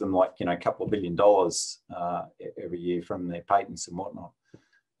 which earns them like a couple of $1 billion every year from their patents and whatnot,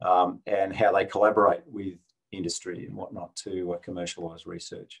 and how they collaborate with industry and whatnot to commercialise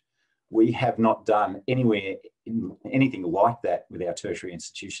research. We have not done anything like that with our tertiary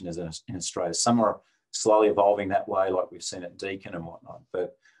institutions in Australia. Some are slowly evolving that way, like we've seen at Deakin and whatnot,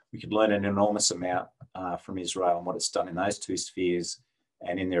 but we could learn an enormous amount from Israel and what it's done in those two spheres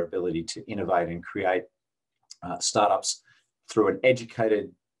and in their ability to innovate and create startups through an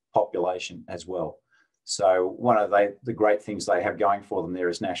educated population as well. So one of the great things they have going for them there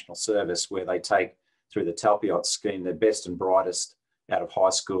is national service, where they take, through the Talpiot scheme, the best and brightest out of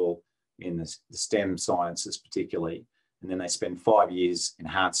high school in the STEM sciences particularly, and then they spend 5 years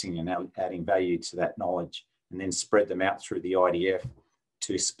enhancing and adding value to that knowledge, and then spread them out through the IDF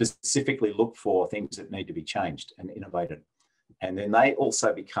to specifically look for things that need to be changed and innovated. And then they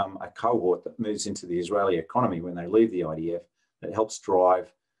also become a cohort that moves into the Israeli economy when they leave the IDF, that helps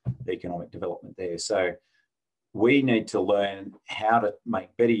drive the economic development there. So we need to learn how to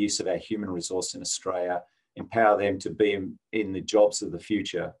make better use of our human resource in Australia, empower them to be in the jobs of the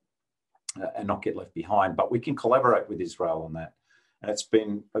future and not get left behind. But we can collaborate with Israel on that. And it's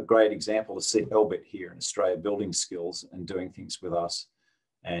been a great example to see Elbit here in Australia building skills and doing things with us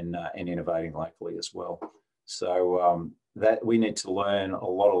and innovating locally as well. So that we need to learn a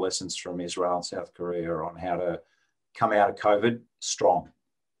lot of lessons from Israel and South Korea on how to come out of COVID strong,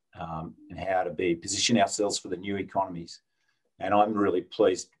 and how to position ourselves for the new economies. And I'm really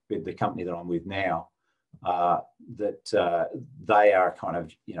pleased with the company that I'm with now, that they are kind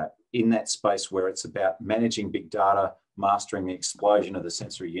of, in that space where it's about managing big data, mastering the explosion of the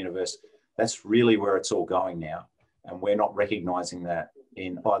sensory universe. That's really where it's all going now. And we're not recognizing that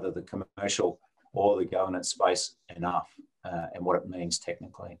in either the commercial or the governance space enough, and what it means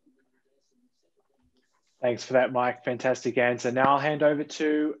technically. Thanks for that, Mike. Fantastic answer. Now I'll hand over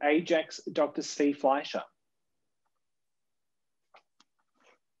to AIJAC's Dr. Steve Fleischer.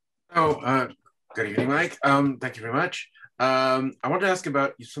 Oh, good evening, Mike. Thank you very much. I want to ask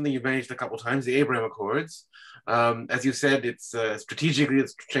about something you've mentioned a couple of times, the Abraham Accords. As you said, it's strategically,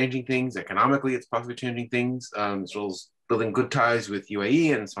 it's changing things. Economically, it's possibly changing things. Israel's building good ties with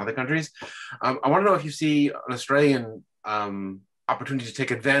UAE and some other countries. I want to know if you see an Australian opportunity to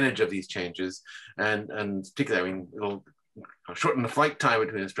take advantage of these changes, and particularly, I mean, it'll shorten the flight time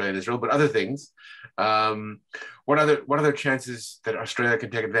between Australia and Israel, but other things. What other chances that Australia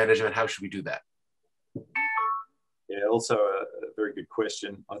can take advantage of, and how should we do that? Yeah, also a very good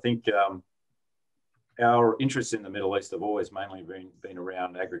question. I think our interests in the Middle East have always mainly been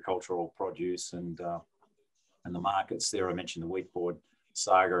around agricultural produce and the markets there. I mentioned the wheat board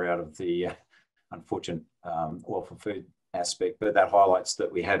saga out of the unfortunate oil for food aspect, but that highlights that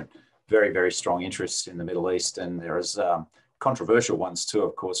we had very, very strong interests in the Middle East, and there is controversial ones too,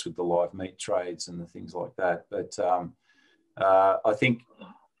 of course, with the live meat trades and the things like that. But I think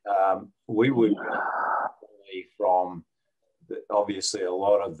we would, from obviously a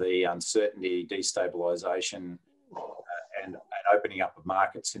lot of the uncertainty, destabilisation, and opening up of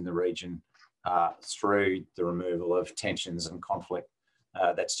markets in the region through the removal of tensions and conflict.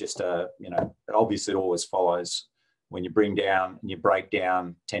 That's just obviously it always follows when you bring down and you break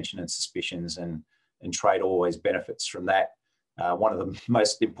down tension and suspicions, and trade always benefits from that. One of the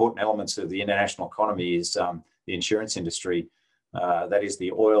most important elements of the international economy is the insurance industry. That is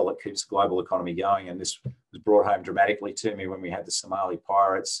the oil that keeps the global economy going. And this was brought home dramatically to me when we had the Somali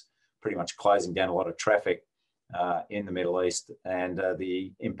pirates pretty much closing down a lot of traffic in the Middle East. And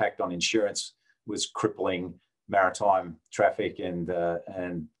the impact on insurance was crippling maritime traffic and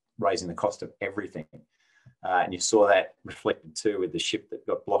raising the cost of everything. And you saw that reflected too with the ship that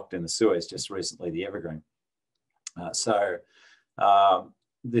got blocked in the Suez just recently, the Evergreen.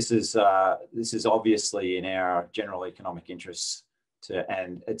 This is obviously in our general economic interests,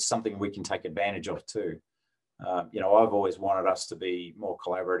 and it's something we can take advantage of too. I've always wanted us to be more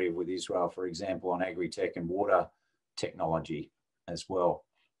collaborative with Israel, for example, on agri-tech and water technology as well.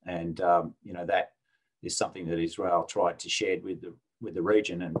 And that is something that Israel tried to share with the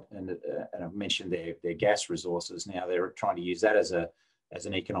region, and I've mentioned their gas resources. Now they're trying to use that as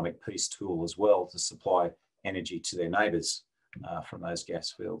an economic peace tool as well to supply energy to their neighbours from those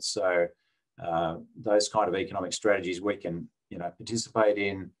gas fields. So those kind of economic strategies we can participate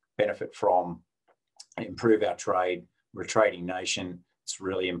in, benefit from, improve our trade. We're a trading nation. It's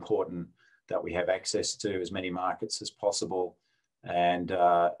really important that we have access to as many markets as possible, and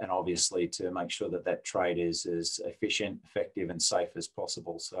obviously to make sure that trade is as efficient, effective and safe as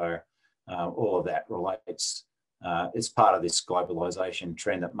possible. So all of that relates, it's part of this globalisation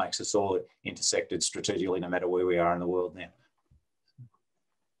trend that makes us all intersected strategically no matter where we are in the world now.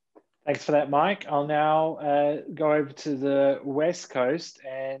 Thanks for that, Mike. I'll now go over to the West Coast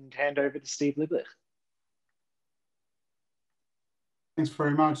and hand over to Steve Liblich. Thanks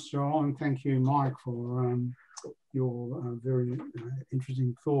very much, Joel, and thank you, Mike, for your very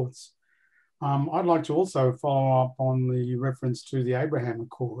interesting thoughts. I'd like to also follow up on the reference to the Abraham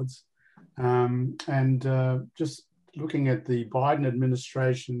Accords, and just looking at the Biden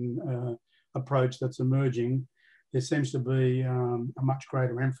administration approach that's emerging. There seems to be a much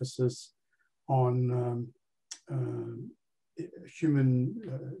greater emphasis on human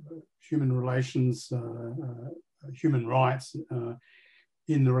relations, human rights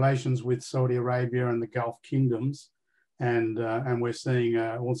in the relations with Saudi Arabia and the Gulf kingdoms, and we're seeing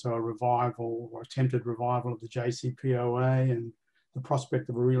also a revival or attempted revival of the JCPOA and the prospect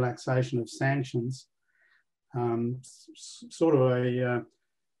of a relaxation of sanctions. Sort of a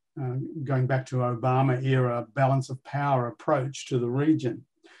going back to Obama era balance of power approach to the region.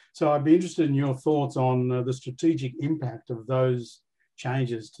 So I'd be interested in your thoughts on the strategic impact of those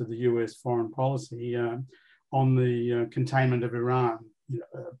changes to the US foreign policy on the containment of Iran,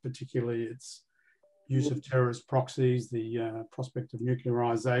 particularly its use of terrorist proxies, the prospect of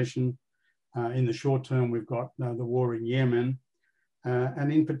nuclearization. In the short term, we've got the war in Yemen.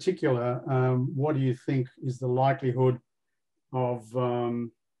 And in particular, what do you think is the likelihood of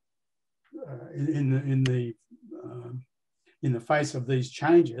in the face of these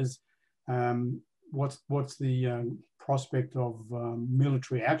changes, what's the prospect of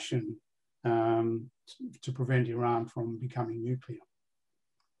military action to prevent Iran from becoming nuclear?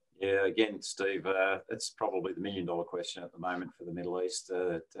 Yeah, again, Steve, it's probably the million-dollar question at the moment for the Middle East,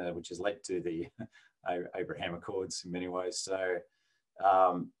 which has led to the Abraham Accords in many ways. So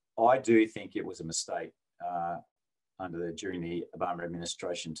I do think it was a mistake during the Obama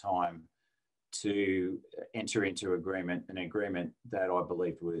administration time to enter into an agreement that I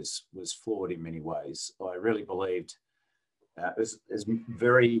believed was flawed in many ways. I really believed it was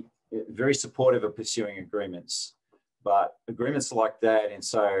very, very supportive of pursuing agreements, but agreements like that in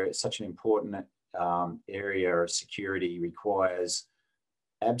such an important area of security requires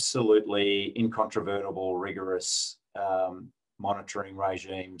absolutely incontrovertible, rigorous monitoring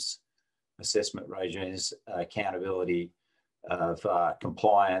regimes, assessment regimes, accountability of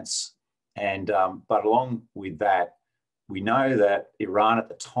compliance. And but along with that, we know that Iran at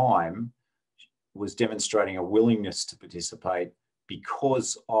the time was demonstrating a willingness to participate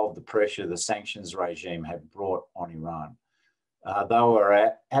because of the pressure the sanctions regime had brought on Iran. They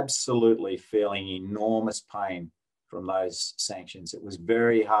were absolutely feeling enormous pain from those sanctions. It was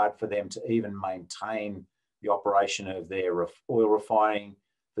very hard for them to even maintain the operation of their oil refining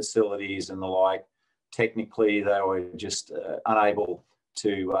facilities and the like. Technically, they were just unable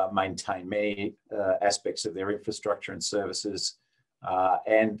to maintain many aspects of their infrastructure and services.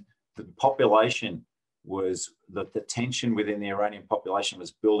 And the population the tension within the Iranian population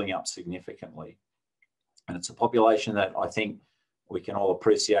was building up significantly. And it's a population that I think we can all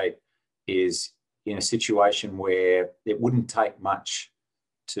appreciate is in a situation where it wouldn't take much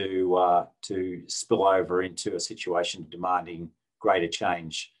to spill over into a situation demanding greater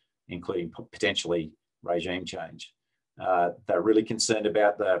change, including potentially regime change. They're really concerned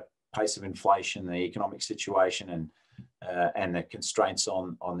about the pace of inflation, the economic situation, and the constraints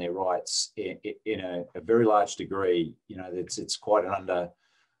on their rights in a very large degree. You know, it's quite an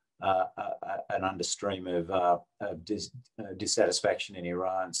understream of dissatisfaction in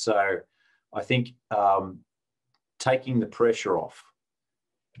Iran. So I think taking the pressure off,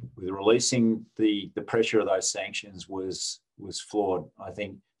 with releasing the pressure of those sanctions was flawed. I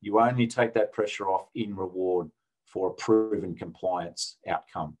think you only take that pressure off in reward for a proven compliance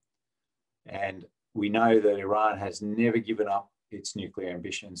outcome. And we know that Iran has never given up its nuclear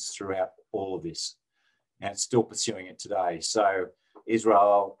ambitions throughout all of this, and it's still pursuing it today. So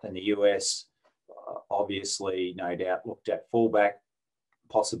Israel and the US obviously, no doubt, looked at fallback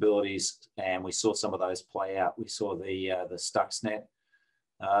possibilities, and we saw some of those play out. We saw the Stuxnet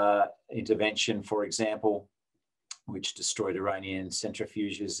intervention, for example, which destroyed Iranian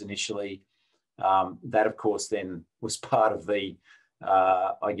centrifuges initially. That, of course, then was part of the,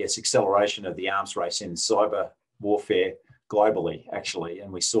 I guess, acceleration of the arms race in cyber warfare globally, actually.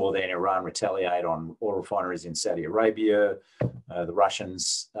 And we saw then Iran retaliate on oil refineries in Saudi Arabia, the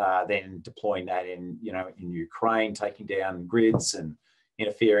Russians then deploying that in Ukraine, taking down grids and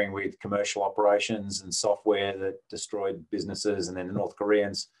interfering with commercial operations and software that destroyed businesses, and then the North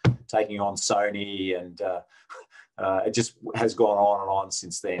Koreans taking on Sony, and it just has gone on and on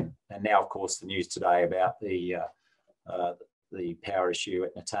since then. And now, of course, the news today about the power issue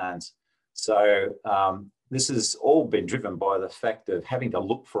at Natanz. So this has all been driven by the fact of having to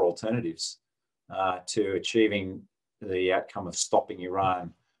look for alternatives to achieving the outcome of stopping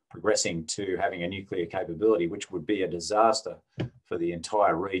Iran progressing to having a nuclear capability, which would be a disaster for the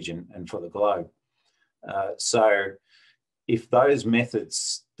entire region and for the globe. So if those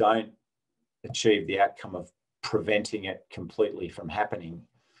methods don't achieve the outcome of preventing it completely from happening,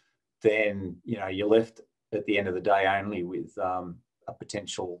 then you're left at the end of the day only with a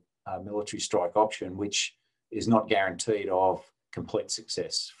potential military strike option, which is not guaranteed of complete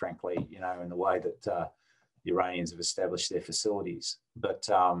success, frankly, in the way that the Iranians have established their facilities. But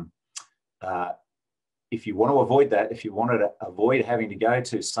if you want to avoid that, if you want to avoid having to go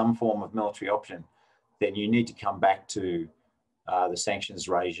to some form of military option, then you need to come back to the sanctions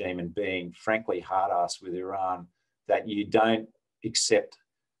regime and being, frankly, hard-ass with Iran, that you don't accept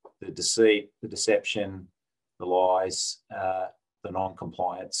the deceit, the deception, the lies, the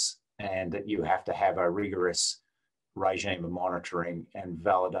non-compliance, and that you have to have a rigorous regime of monitoring and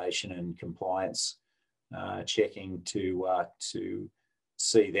validation and compliance checking to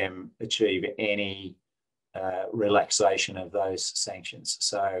see them achieve any relaxation of those sanctions.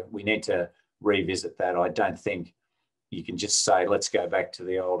 So we need to revisit that. I don't think you can just say, let's go back to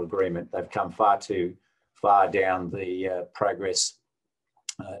the old agreement. They've come far too far down the progress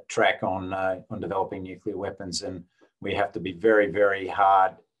track on developing nuclear weapons, and we have to be very, very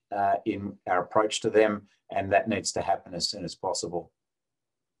hard in our approach to them, and that needs to happen as soon as possible.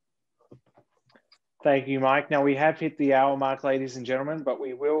 Thank you, Mike. Now we have hit the hour mark, ladies and gentlemen, but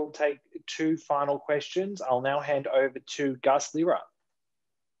we will take two final questions. I'll now hand over to Gus Lira.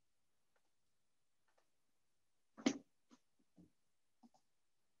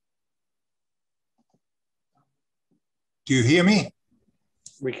 Do you hear me?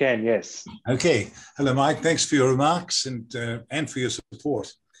 We can, yes. Okay. Hello, Mike. Thanks for your remarks and for your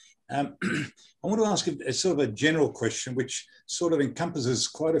support. I want to ask a sort of a general question, which sort of encompasses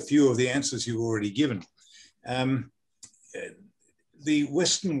quite a few of the answers you've already given. The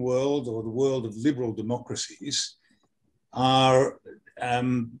Western world, or the world of liberal democracies, are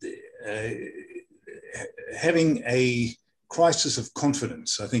having a crisis of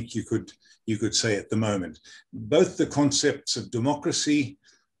confidence, I think you could say at the moment. Both the concepts of democracy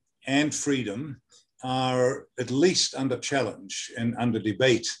and freedom are at least under challenge and under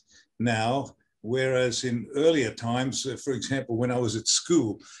debate now, whereas in earlier times, for example, when I was at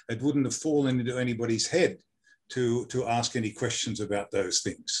school, it wouldn't have fallen into anybody's head to ask any questions about those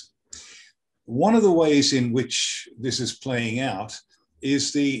things. One of the ways in which this is playing out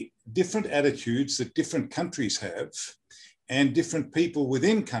is the different attitudes that different countries have and different people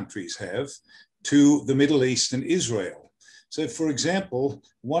within countries have to the Middle East and Israel. So, for example,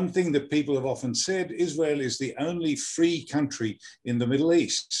 one thing that people have often said, Israel is the only free country in the Middle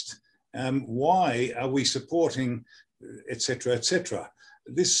East. Why are we supporting, et cetera, et cetera?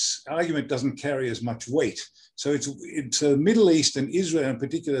 This argument doesn't carry as much weight. So it's Middle East and Israel in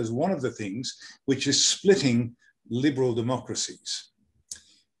particular is one of the things which is splitting liberal democracies.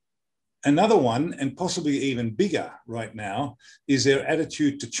 Another one, and possibly even bigger right now, is their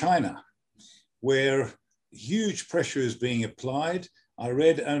attitude to China, where huge pressure is being applied. I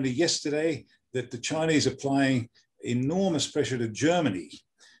read only yesterday that the Chinese are applying enormous pressure to Germany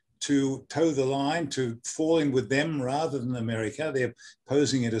to toe the line, to fall in with them rather than America. They're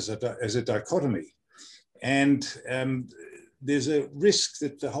posing it as a dichotomy. And there's a risk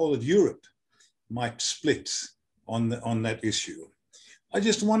that the whole of Europe might split on that issue. I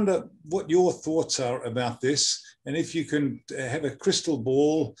just wonder what your thoughts are about this, and if you can have a crystal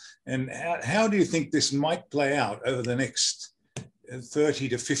ball, and how do you think this might play out over the next 30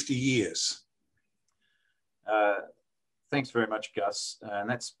 to 50 years? Thanks very much, Gus. And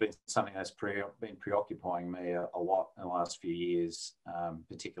that's been something that's been preoccupying me a lot in the last few years,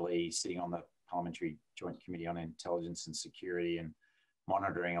 particularly sitting on the Parliamentary Joint Committee on Intelligence and Security and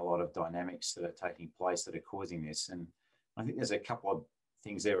monitoring a lot of dynamics that are taking place that are causing this. And I think there's a couple of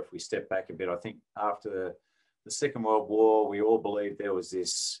things there if we step back a bit. I think after the Second World War, we all believed there was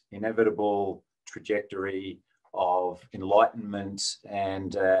this inevitable trajectory of enlightenment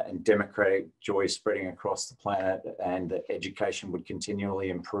and democratic joy spreading across the planet, and that education would continually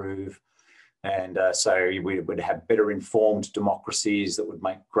improve. And so we would have better informed democracies that would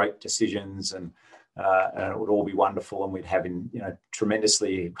make great decisions, and it would all be wonderful, and we'd have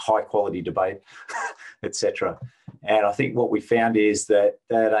tremendously high quality debate, etc. And I think what we found is that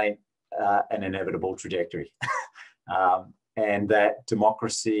ain't an inevitable trajectory. And that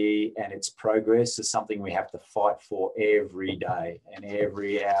democracy and its progress is something we have to fight for every day and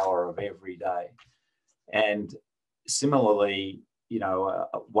every hour of every day. And similarly,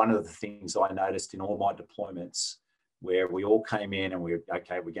 one of the things I noticed in all my deployments, where we all came in and we're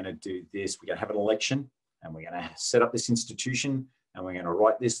going to do this, we're going to have an election, and we're going to set up this institution, and we're going to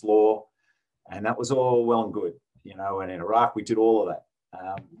write this law. And that was all well and good, and in Iraq, we did all of that.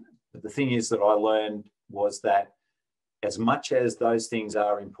 But the thing is that I learned was that as much as those things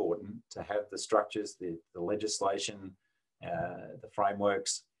are important to have the structures, the legislation, the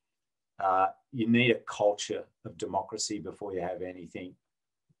frameworks, you need a culture of democracy before you have anything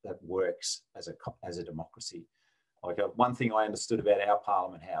that works as a democracy. Like one thing I understood about our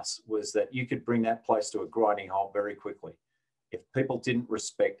Parliament House was that you could bring that place to a grinding halt very quickly if people didn't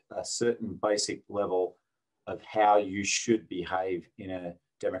respect a certain basic level of how you should behave in a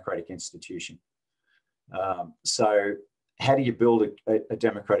democratic institution. So how do you build a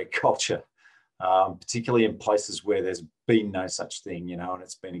democratic culture, particularly in places where there's been no such thing, and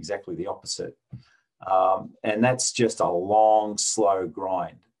it's been exactly the opposite. And that's just a long, slow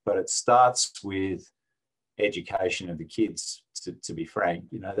grind, but it starts with education of the kids, to be frank.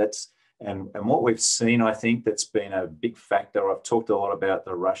 And what we've seen, I think that's been a big factor. I've talked a lot about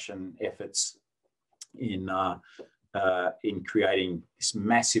the Russian efforts in creating this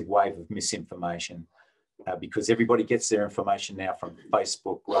massive wave of misinformation, because everybody gets their information now from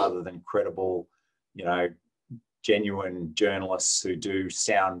Facebook rather than credible, genuine journalists who do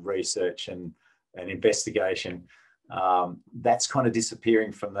sound research and investigation. That's kind of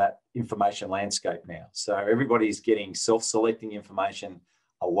disappearing from that information landscape now. So everybody's getting self-selecting information.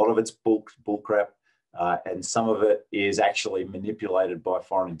 A lot of it's bullcrap, and some of it is actually manipulated by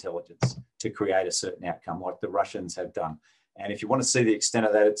foreign intelligence to create a certain outcome, like the Russians have done. And if you want to see the extent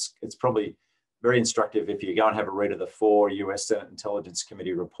of that, it's probably very instructive if you go and have a read of the 4 US Senate Intelligence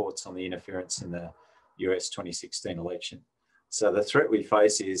Committee reports on the interference in the US 2016 election. So the threat we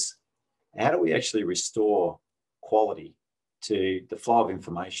face is, how do we actually restore quality to the flow of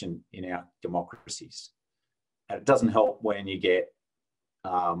information in our democracies. And it doesn't help when you get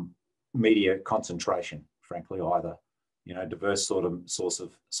media concentration, frankly, either. You know, diverse sort of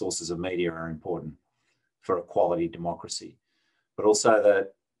sources of media are important for a quality democracy, but also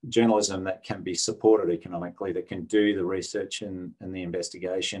that journalism that can be supported economically, that can do the research and the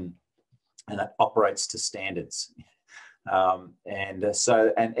investigation, and that operates to standards. And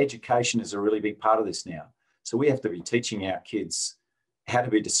education is a really big part of this now. So we have to be teaching our kids how to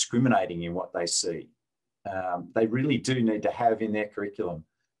be discriminating in what they see. They really do need to have in their curriculum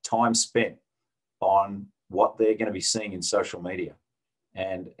time spent on what they're going to be seeing in social media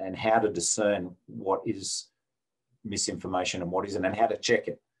and how to discern what is misinformation and what isn't, and how to check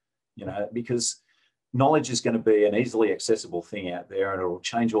it, you know, because knowledge is going to be an easily accessible thing out there and it will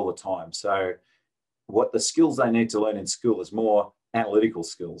change all the time. So what the skills they need to learn in school is more analytical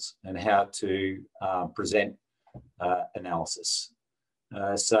skills and how to present analysis.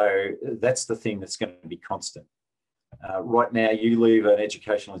 So that's the thing that's going to be constant. Right now, you leave an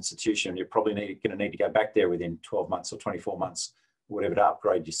educational institution, you're probably going to need to go back there within 12 months or 24 months, whatever, to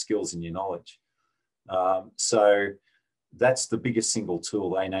upgrade your skills and your knowledge. So that's the biggest single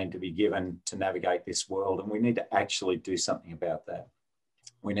tool they need to be given to navigate this world. And we need to actually do something about that.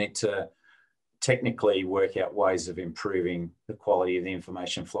 We need to technically work out ways of improving the quality of the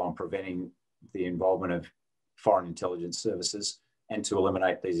information flow and preventing the involvement of foreign intelligence services, and to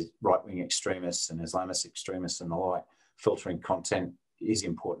eliminate these right-wing extremists and Islamist extremists and the like. Filtering content is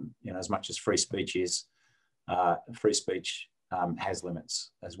important, you know, as much as free speech is. Free speech has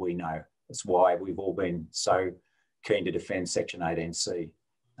limits, as we know. That's why we've all been so keen to defend Section 18C.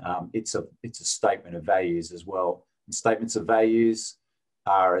 It's a statement of values as well. And statements of values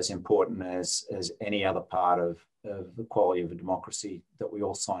are as important as any other part of the quality of a democracy that we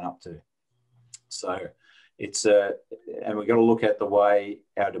all sign up to. So and we've got to look at the way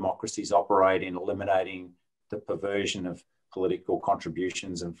our democracies operate in eliminating the perversion of political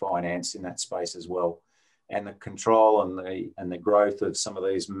contributions and finance in that space as well, and the control and the growth of some of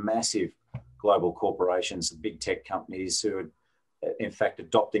these massive global corporations, the big tech companies who are in fact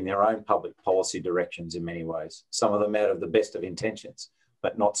adopting their own public policy directions in many ways, some of them out of the best of intentions,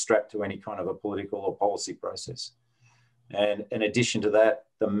 but not strapped to any kind of a political or policy process. And in addition to that,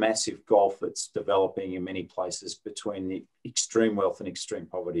 the massive gulf that's developing in many places between the extreme wealth and extreme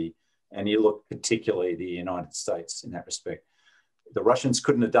poverty. And you look particularly the United States in that respect. The Russians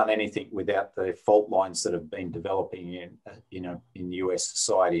couldn't have done anything without the fault lines that have been developing in US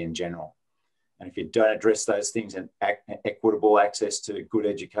society in general. And if you don't address those things and equitable access to good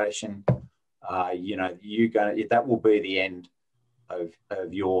education, that will be the end of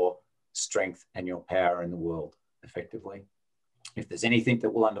your strength and your power in the world, effectively. If there's anything that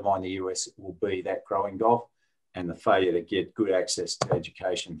will undermine the US, it will be that growing gulf and the failure to get good access to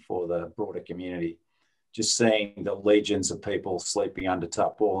education for the broader community. Just seeing the legions of people sleeping under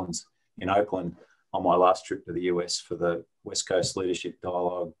tarpaulins in Oakland on my last trip to the US for the West Coast Leadership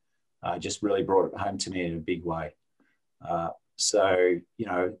Dialogue just really brought it home to me in a big way. So,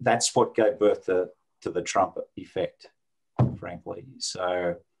 that's what gave birth to the Trump effect, frankly.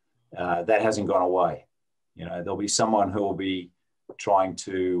 So that hasn't gone away. There'll be someone who will be trying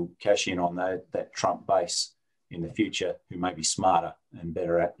to cash in on that Trump base in the future who may be smarter and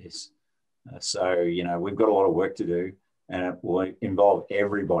better at this. So, we've got a lot of work to do, and it will involve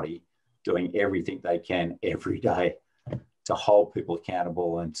everybody doing everything they can every day to hold people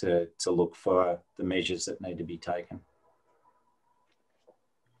accountable and to look for the measures that need to be taken.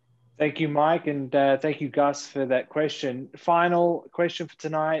 Thank you, Mike, and thank you, Gus, for that question. Final question for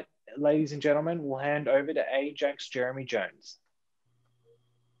tonight, ladies and gentlemen, we'll hand over to AIJAC's Jeremy Jones.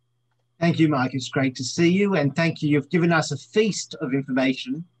 Thank you, Mike. It's great to see you, and thank you. You've given us a feast of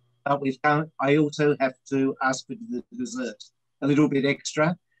information, but I also have to ask for the dessert, a little bit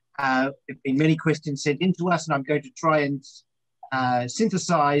extra. There have been many questions sent in to us, and I'm going to try and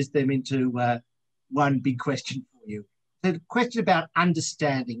synthesize them into one big question for you. The question about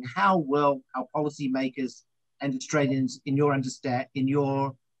understanding how well our policymakers and Australians, in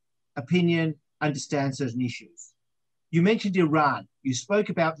your opinion, understand certain issues. You mentioned Iran. You spoke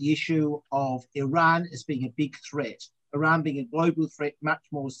about the issue of Iran as being a big threat, Iran being a global threat much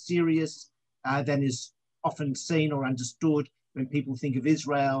more serious than is often seen or understood when people think of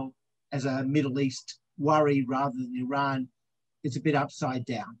Israel as a Middle East worry rather than Iran. It's a bit upside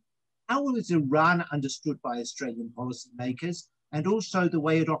down. How well is Iran understood by Australian policymakers, and also the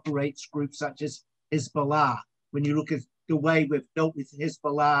way it operates groups such as Hezbollah? When you look at the way we've dealt with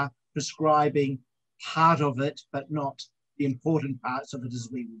Hezbollah prescribing part of it, but not the important parts of it, as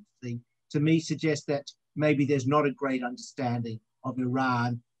we would see, to me suggests that maybe there's not a great understanding of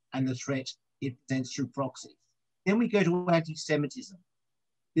Iran and the threat it presents through proxies. Then we go to anti-Semitism.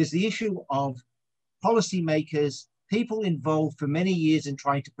 There's the issue of policymakers, people involved for many years in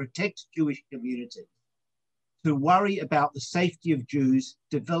trying to protect Jewish communities, to worry about the safety of Jews,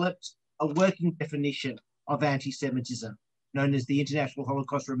 developed a working definition of anti-Semitism, known as the International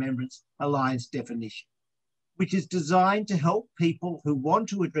Holocaust Remembrance Alliance definition, which is designed to help people who want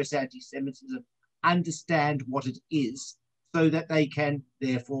to address anti-Semitism understand what it is so that they can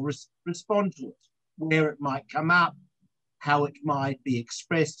therefore respond to it, where it might come up, how it might be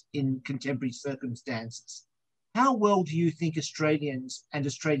expressed in contemporary circumstances. How well do you think Australians and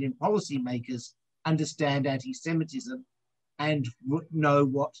Australian policymakers understand anti-Semitism and know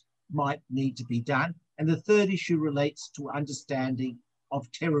what might need to be done? And the third issue relates to understanding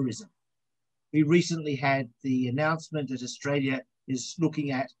of terrorism. We recently had the announcement that Australia is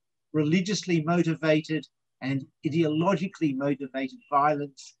looking at religiously motivated and ideologically motivated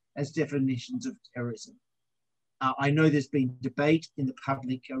violence as definitions of terrorism. I know there's been debate in the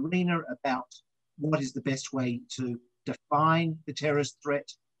public arena about what is the best way to define the terrorist threat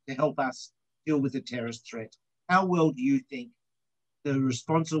to help us deal with the terrorist threat. How well do you think the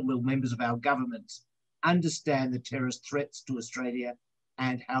responsible members of our governments understand the terrorist threats to Australia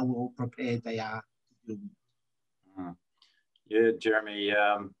and how well prepared they are to deal with it? Yeah, Jeremy,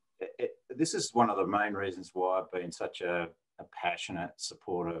 this is one of the main reasons why I've been such a passionate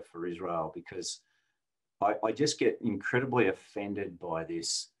supporter for Israel, because I just get incredibly offended by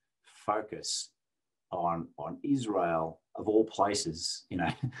this focus on Israel of all places. You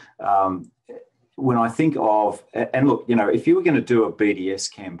know, when I think of, and look, you know, if you were going to do a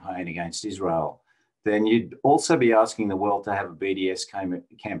BDS campaign against Israel, then you'd also be asking the world to have a BDS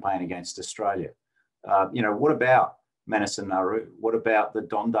campaign against Australia. You know, what about Manus and Nauru? What about the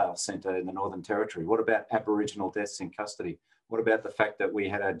Dondale Centre in the Northern Territory? What about Aboriginal deaths in custody? What about the fact that we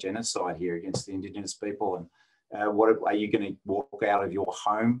had a genocide here against the Indigenous people? And what are you going to walk out of your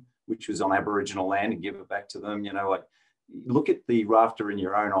home, which was on Aboriginal land, and give it back to them? You know, like, look at the rafter in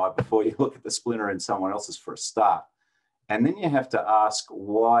your own eye before you look at the splinter in someone else's for a start. And then you have to ask,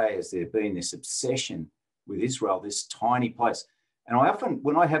 why has there been this obsession with Israel, this tiny place? And I often,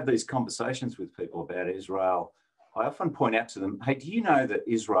 when I have these conversations with people about Israel, I often point out to them, hey, do you know that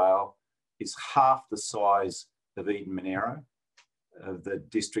Israel is half the size of Eden Monaro, of the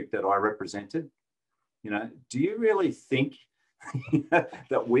district that I represented? You know, do you really think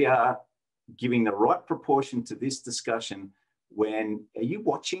that we are giving the right proportion to this discussion when, are you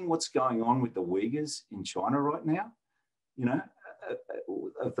watching what's going on with the Uyghurs in China right now? You know,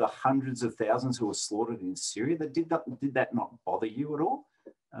 of the hundreds of thousands who were slaughtered in Syria, did that not bother you at all?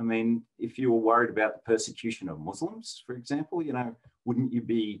 I mean, if you were worried about the persecution of Muslims, for example, you know, wouldn't you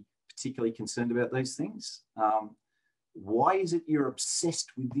be particularly concerned about these things? Why is it you're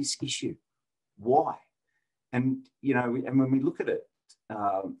obsessed with this issue? Why? And, you know, and when we look at it,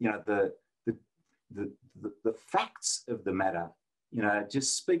 you know, the facts of the matter, you know,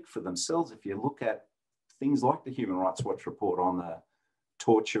 just speak for themselves. If you look at things like the Human Rights Watch report on the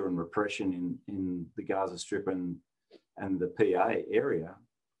torture and repression in the Gaza Strip and the PA area,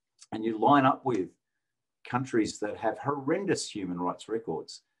 and you line up with countries that have horrendous human rights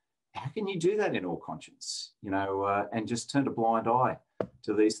records, how can you do that in all conscience, you know, and just turn a blind eye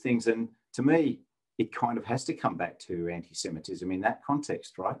to these things? And to me, it kind of has to come back to anti-Semitism in that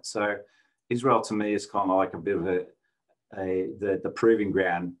context, right? So Israel to me is kind of like a bit of the proving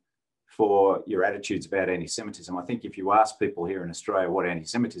ground for your attitudes about anti-Semitism. I think if you ask people here in Australia what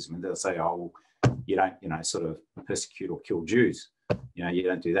anti-Semitism is, they'll say, oh, well, you don't, you know, sort of persecute or kill Jews. You know, you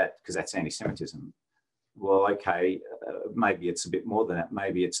don't do that because that's anti-Semitism. Well, okay, maybe it's a bit more than that.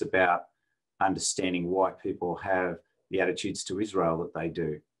 Maybe it's about understanding why people have the attitudes to Israel that they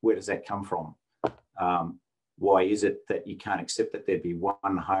do. Where does that come from? Why is it that you can't accept that there'd be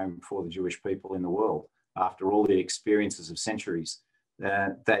one home for the Jewish people in the world after all the experiences of centuries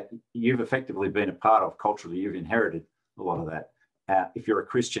that you've effectively been a part of culturally? You've inherited a lot of that. If you're a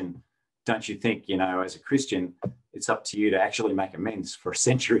Christian, don't you think, you know, as a Christian, it's up to you to actually make amends for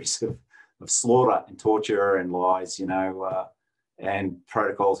centuries of slaughter and torture and lies, you know, and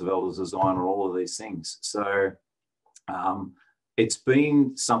protocols of elders of Zion, or all of these things. So it's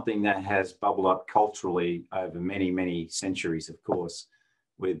been something that has bubbled up culturally over many, many centuries, of course,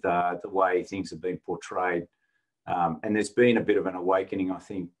 with the way things have been portrayed. And there's been a bit of an awakening, I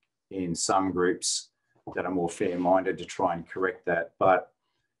think, in some groups that are more fair-minded to try and correct that. But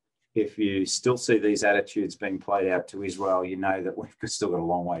if you still see these attitudes being played out to Israel, you know that we've still got a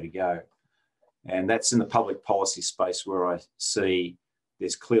long way to go. And that's in the public policy space where I see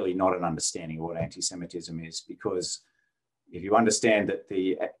there's clearly not an understanding of what anti-Semitism is, because if you understand that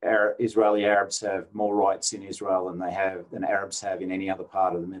the Israeli Arabs have more rights in Israel than Arabs have in any other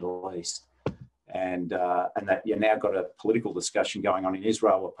part of the Middle East, and that you've now got a political discussion going on in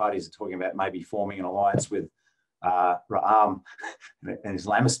Israel where parties are talking about maybe forming an alliance with Ra'am, an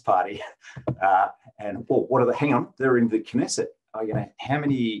Islamist party, and what are they? Hang on, they're in the Knesset. How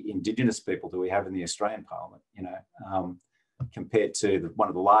many Indigenous people do we have in the Australian Parliament? Compared to one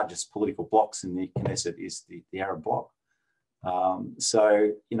of the largest political blocs in the Knesset is the Arab bloc.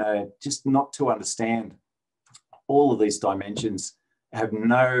 So just not to understand all of these dimensions, have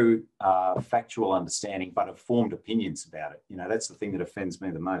no factual understanding, but have formed opinions about it. That's the thing that offends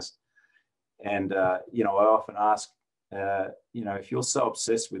me the most. And I often ask, if you're so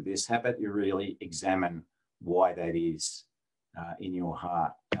obsessed with this, how about you really examine why that is in your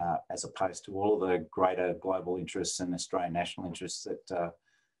heart, as opposed to all of the greater global interests and Australian national interests that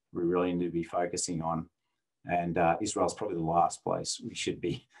we really need to be focusing on. And Israel's probably the last place we should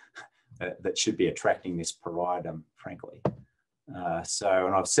be, that should be attracting this pariahdom, frankly.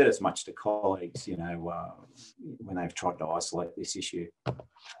 And I've said as much to colleagues, when they've tried to isolate this issue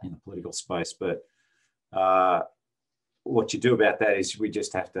in the political space. But what you do about that is we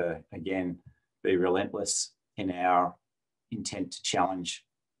just have to, again, be relentless in our intent to challenge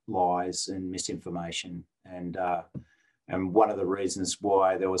lies and misinformation. And one of the reasons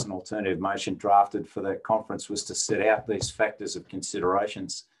why there was an alternative motion drafted for that conference was to set out these factors of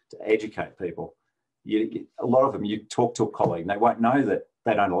considerations to educate people. A lot of them, you talk to a colleague and they won't know that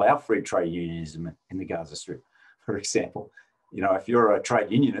they don't allow free trade unionism in the Gaza Strip, for example. If you're a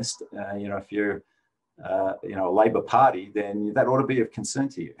trade unionist, if you're, a Labor Party, then that ought to be of concern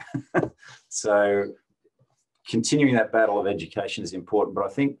to you. So continuing that battle of education is important, but I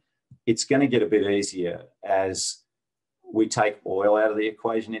think it's going to get a bit easier as we take oil out of the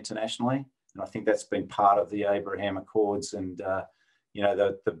equation internationally. And I think that's been part of the Abraham Accords and, the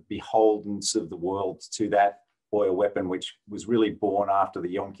beholdens of the world to that oil weapon, which was really born after the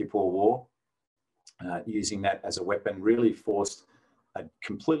Yom Kippur War. Using that as a weapon really forced a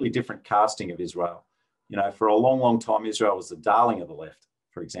completely different casting of Israel. For a long, long time, Israel was the darling of the left,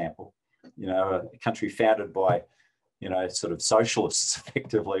 for example. A country founded by, sort of socialists,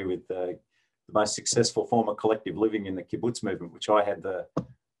 effectively, with the most successful form of collective living in the kibbutz movement, which I had the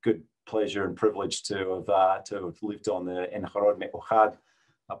good pleasure and privilege to have lived on the En Harod Me'uchad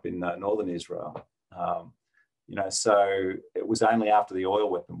up in northern Israel. So it was only after the oil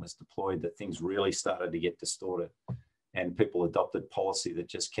weapon was deployed that things really started to get distorted, and people adopted policy that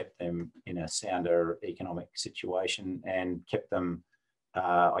just kept them in a sounder economic situation and kept them,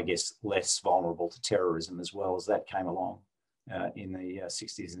 less vulnerable to terrorism as well as that came along in the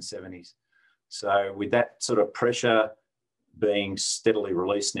 60s and 70s. So with that sort of pressure being steadily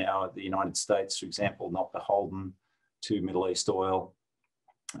released now, the United States, for example, not beholden to Middle East oil,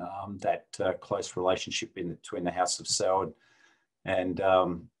 that close relationship between the House of Saud and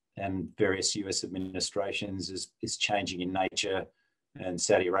various US administrations is changing in nature, and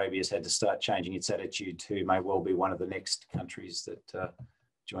Saudi Arabia's had to start changing its attitude too, may well be one of the next countries that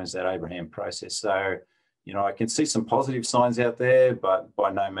joins that Abraham process. So, I can see some positive signs out there, but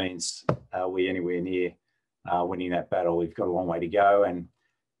by no means are we anywhere near winning that battle. We've got a long way to go, and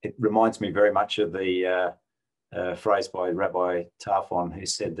it reminds me very much of the phrase by Rabbi Tarfon, who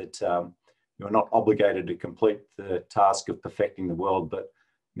said that you're not obligated to complete the task of perfecting the world, but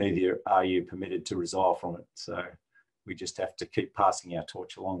neither are you permitted to resile from it. So we just have to keep passing our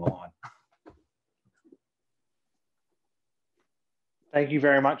torch along the line. Thank you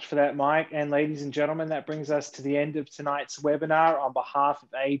very much for that, Mike. And ladies and gentlemen, that brings us to the end of tonight's webinar. On behalf of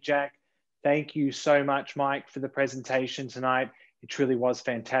AIJAC, thank you so much, Mike, for the presentation tonight. It truly was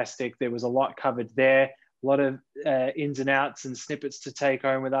fantastic. There was a lot covered there, a lot of ins and outs and snippets to take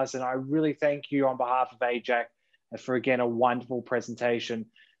home with us. And I really thank you on behalf of AIJAC for, again, a wonderful presentation.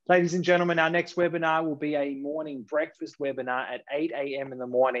 Ladies and gentlemen, our next webinar will be a morning breakfast webinar at 8 a.m. in the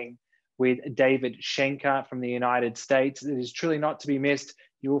morning with David Schenker from the United States. It is truly not to be missed.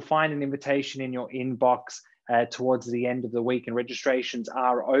 You will find an invitation in your inbox towards the end of the week, and registrations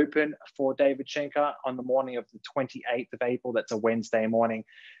are open for David Schenker on the morning of the 28th of April. That's a Wednesday morning.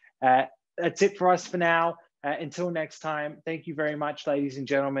 That's it for us for now. Until next time, thank you very much, ladies and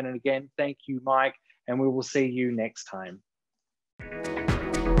gentlemen. And again, thank you, Mike, and we will see you next time.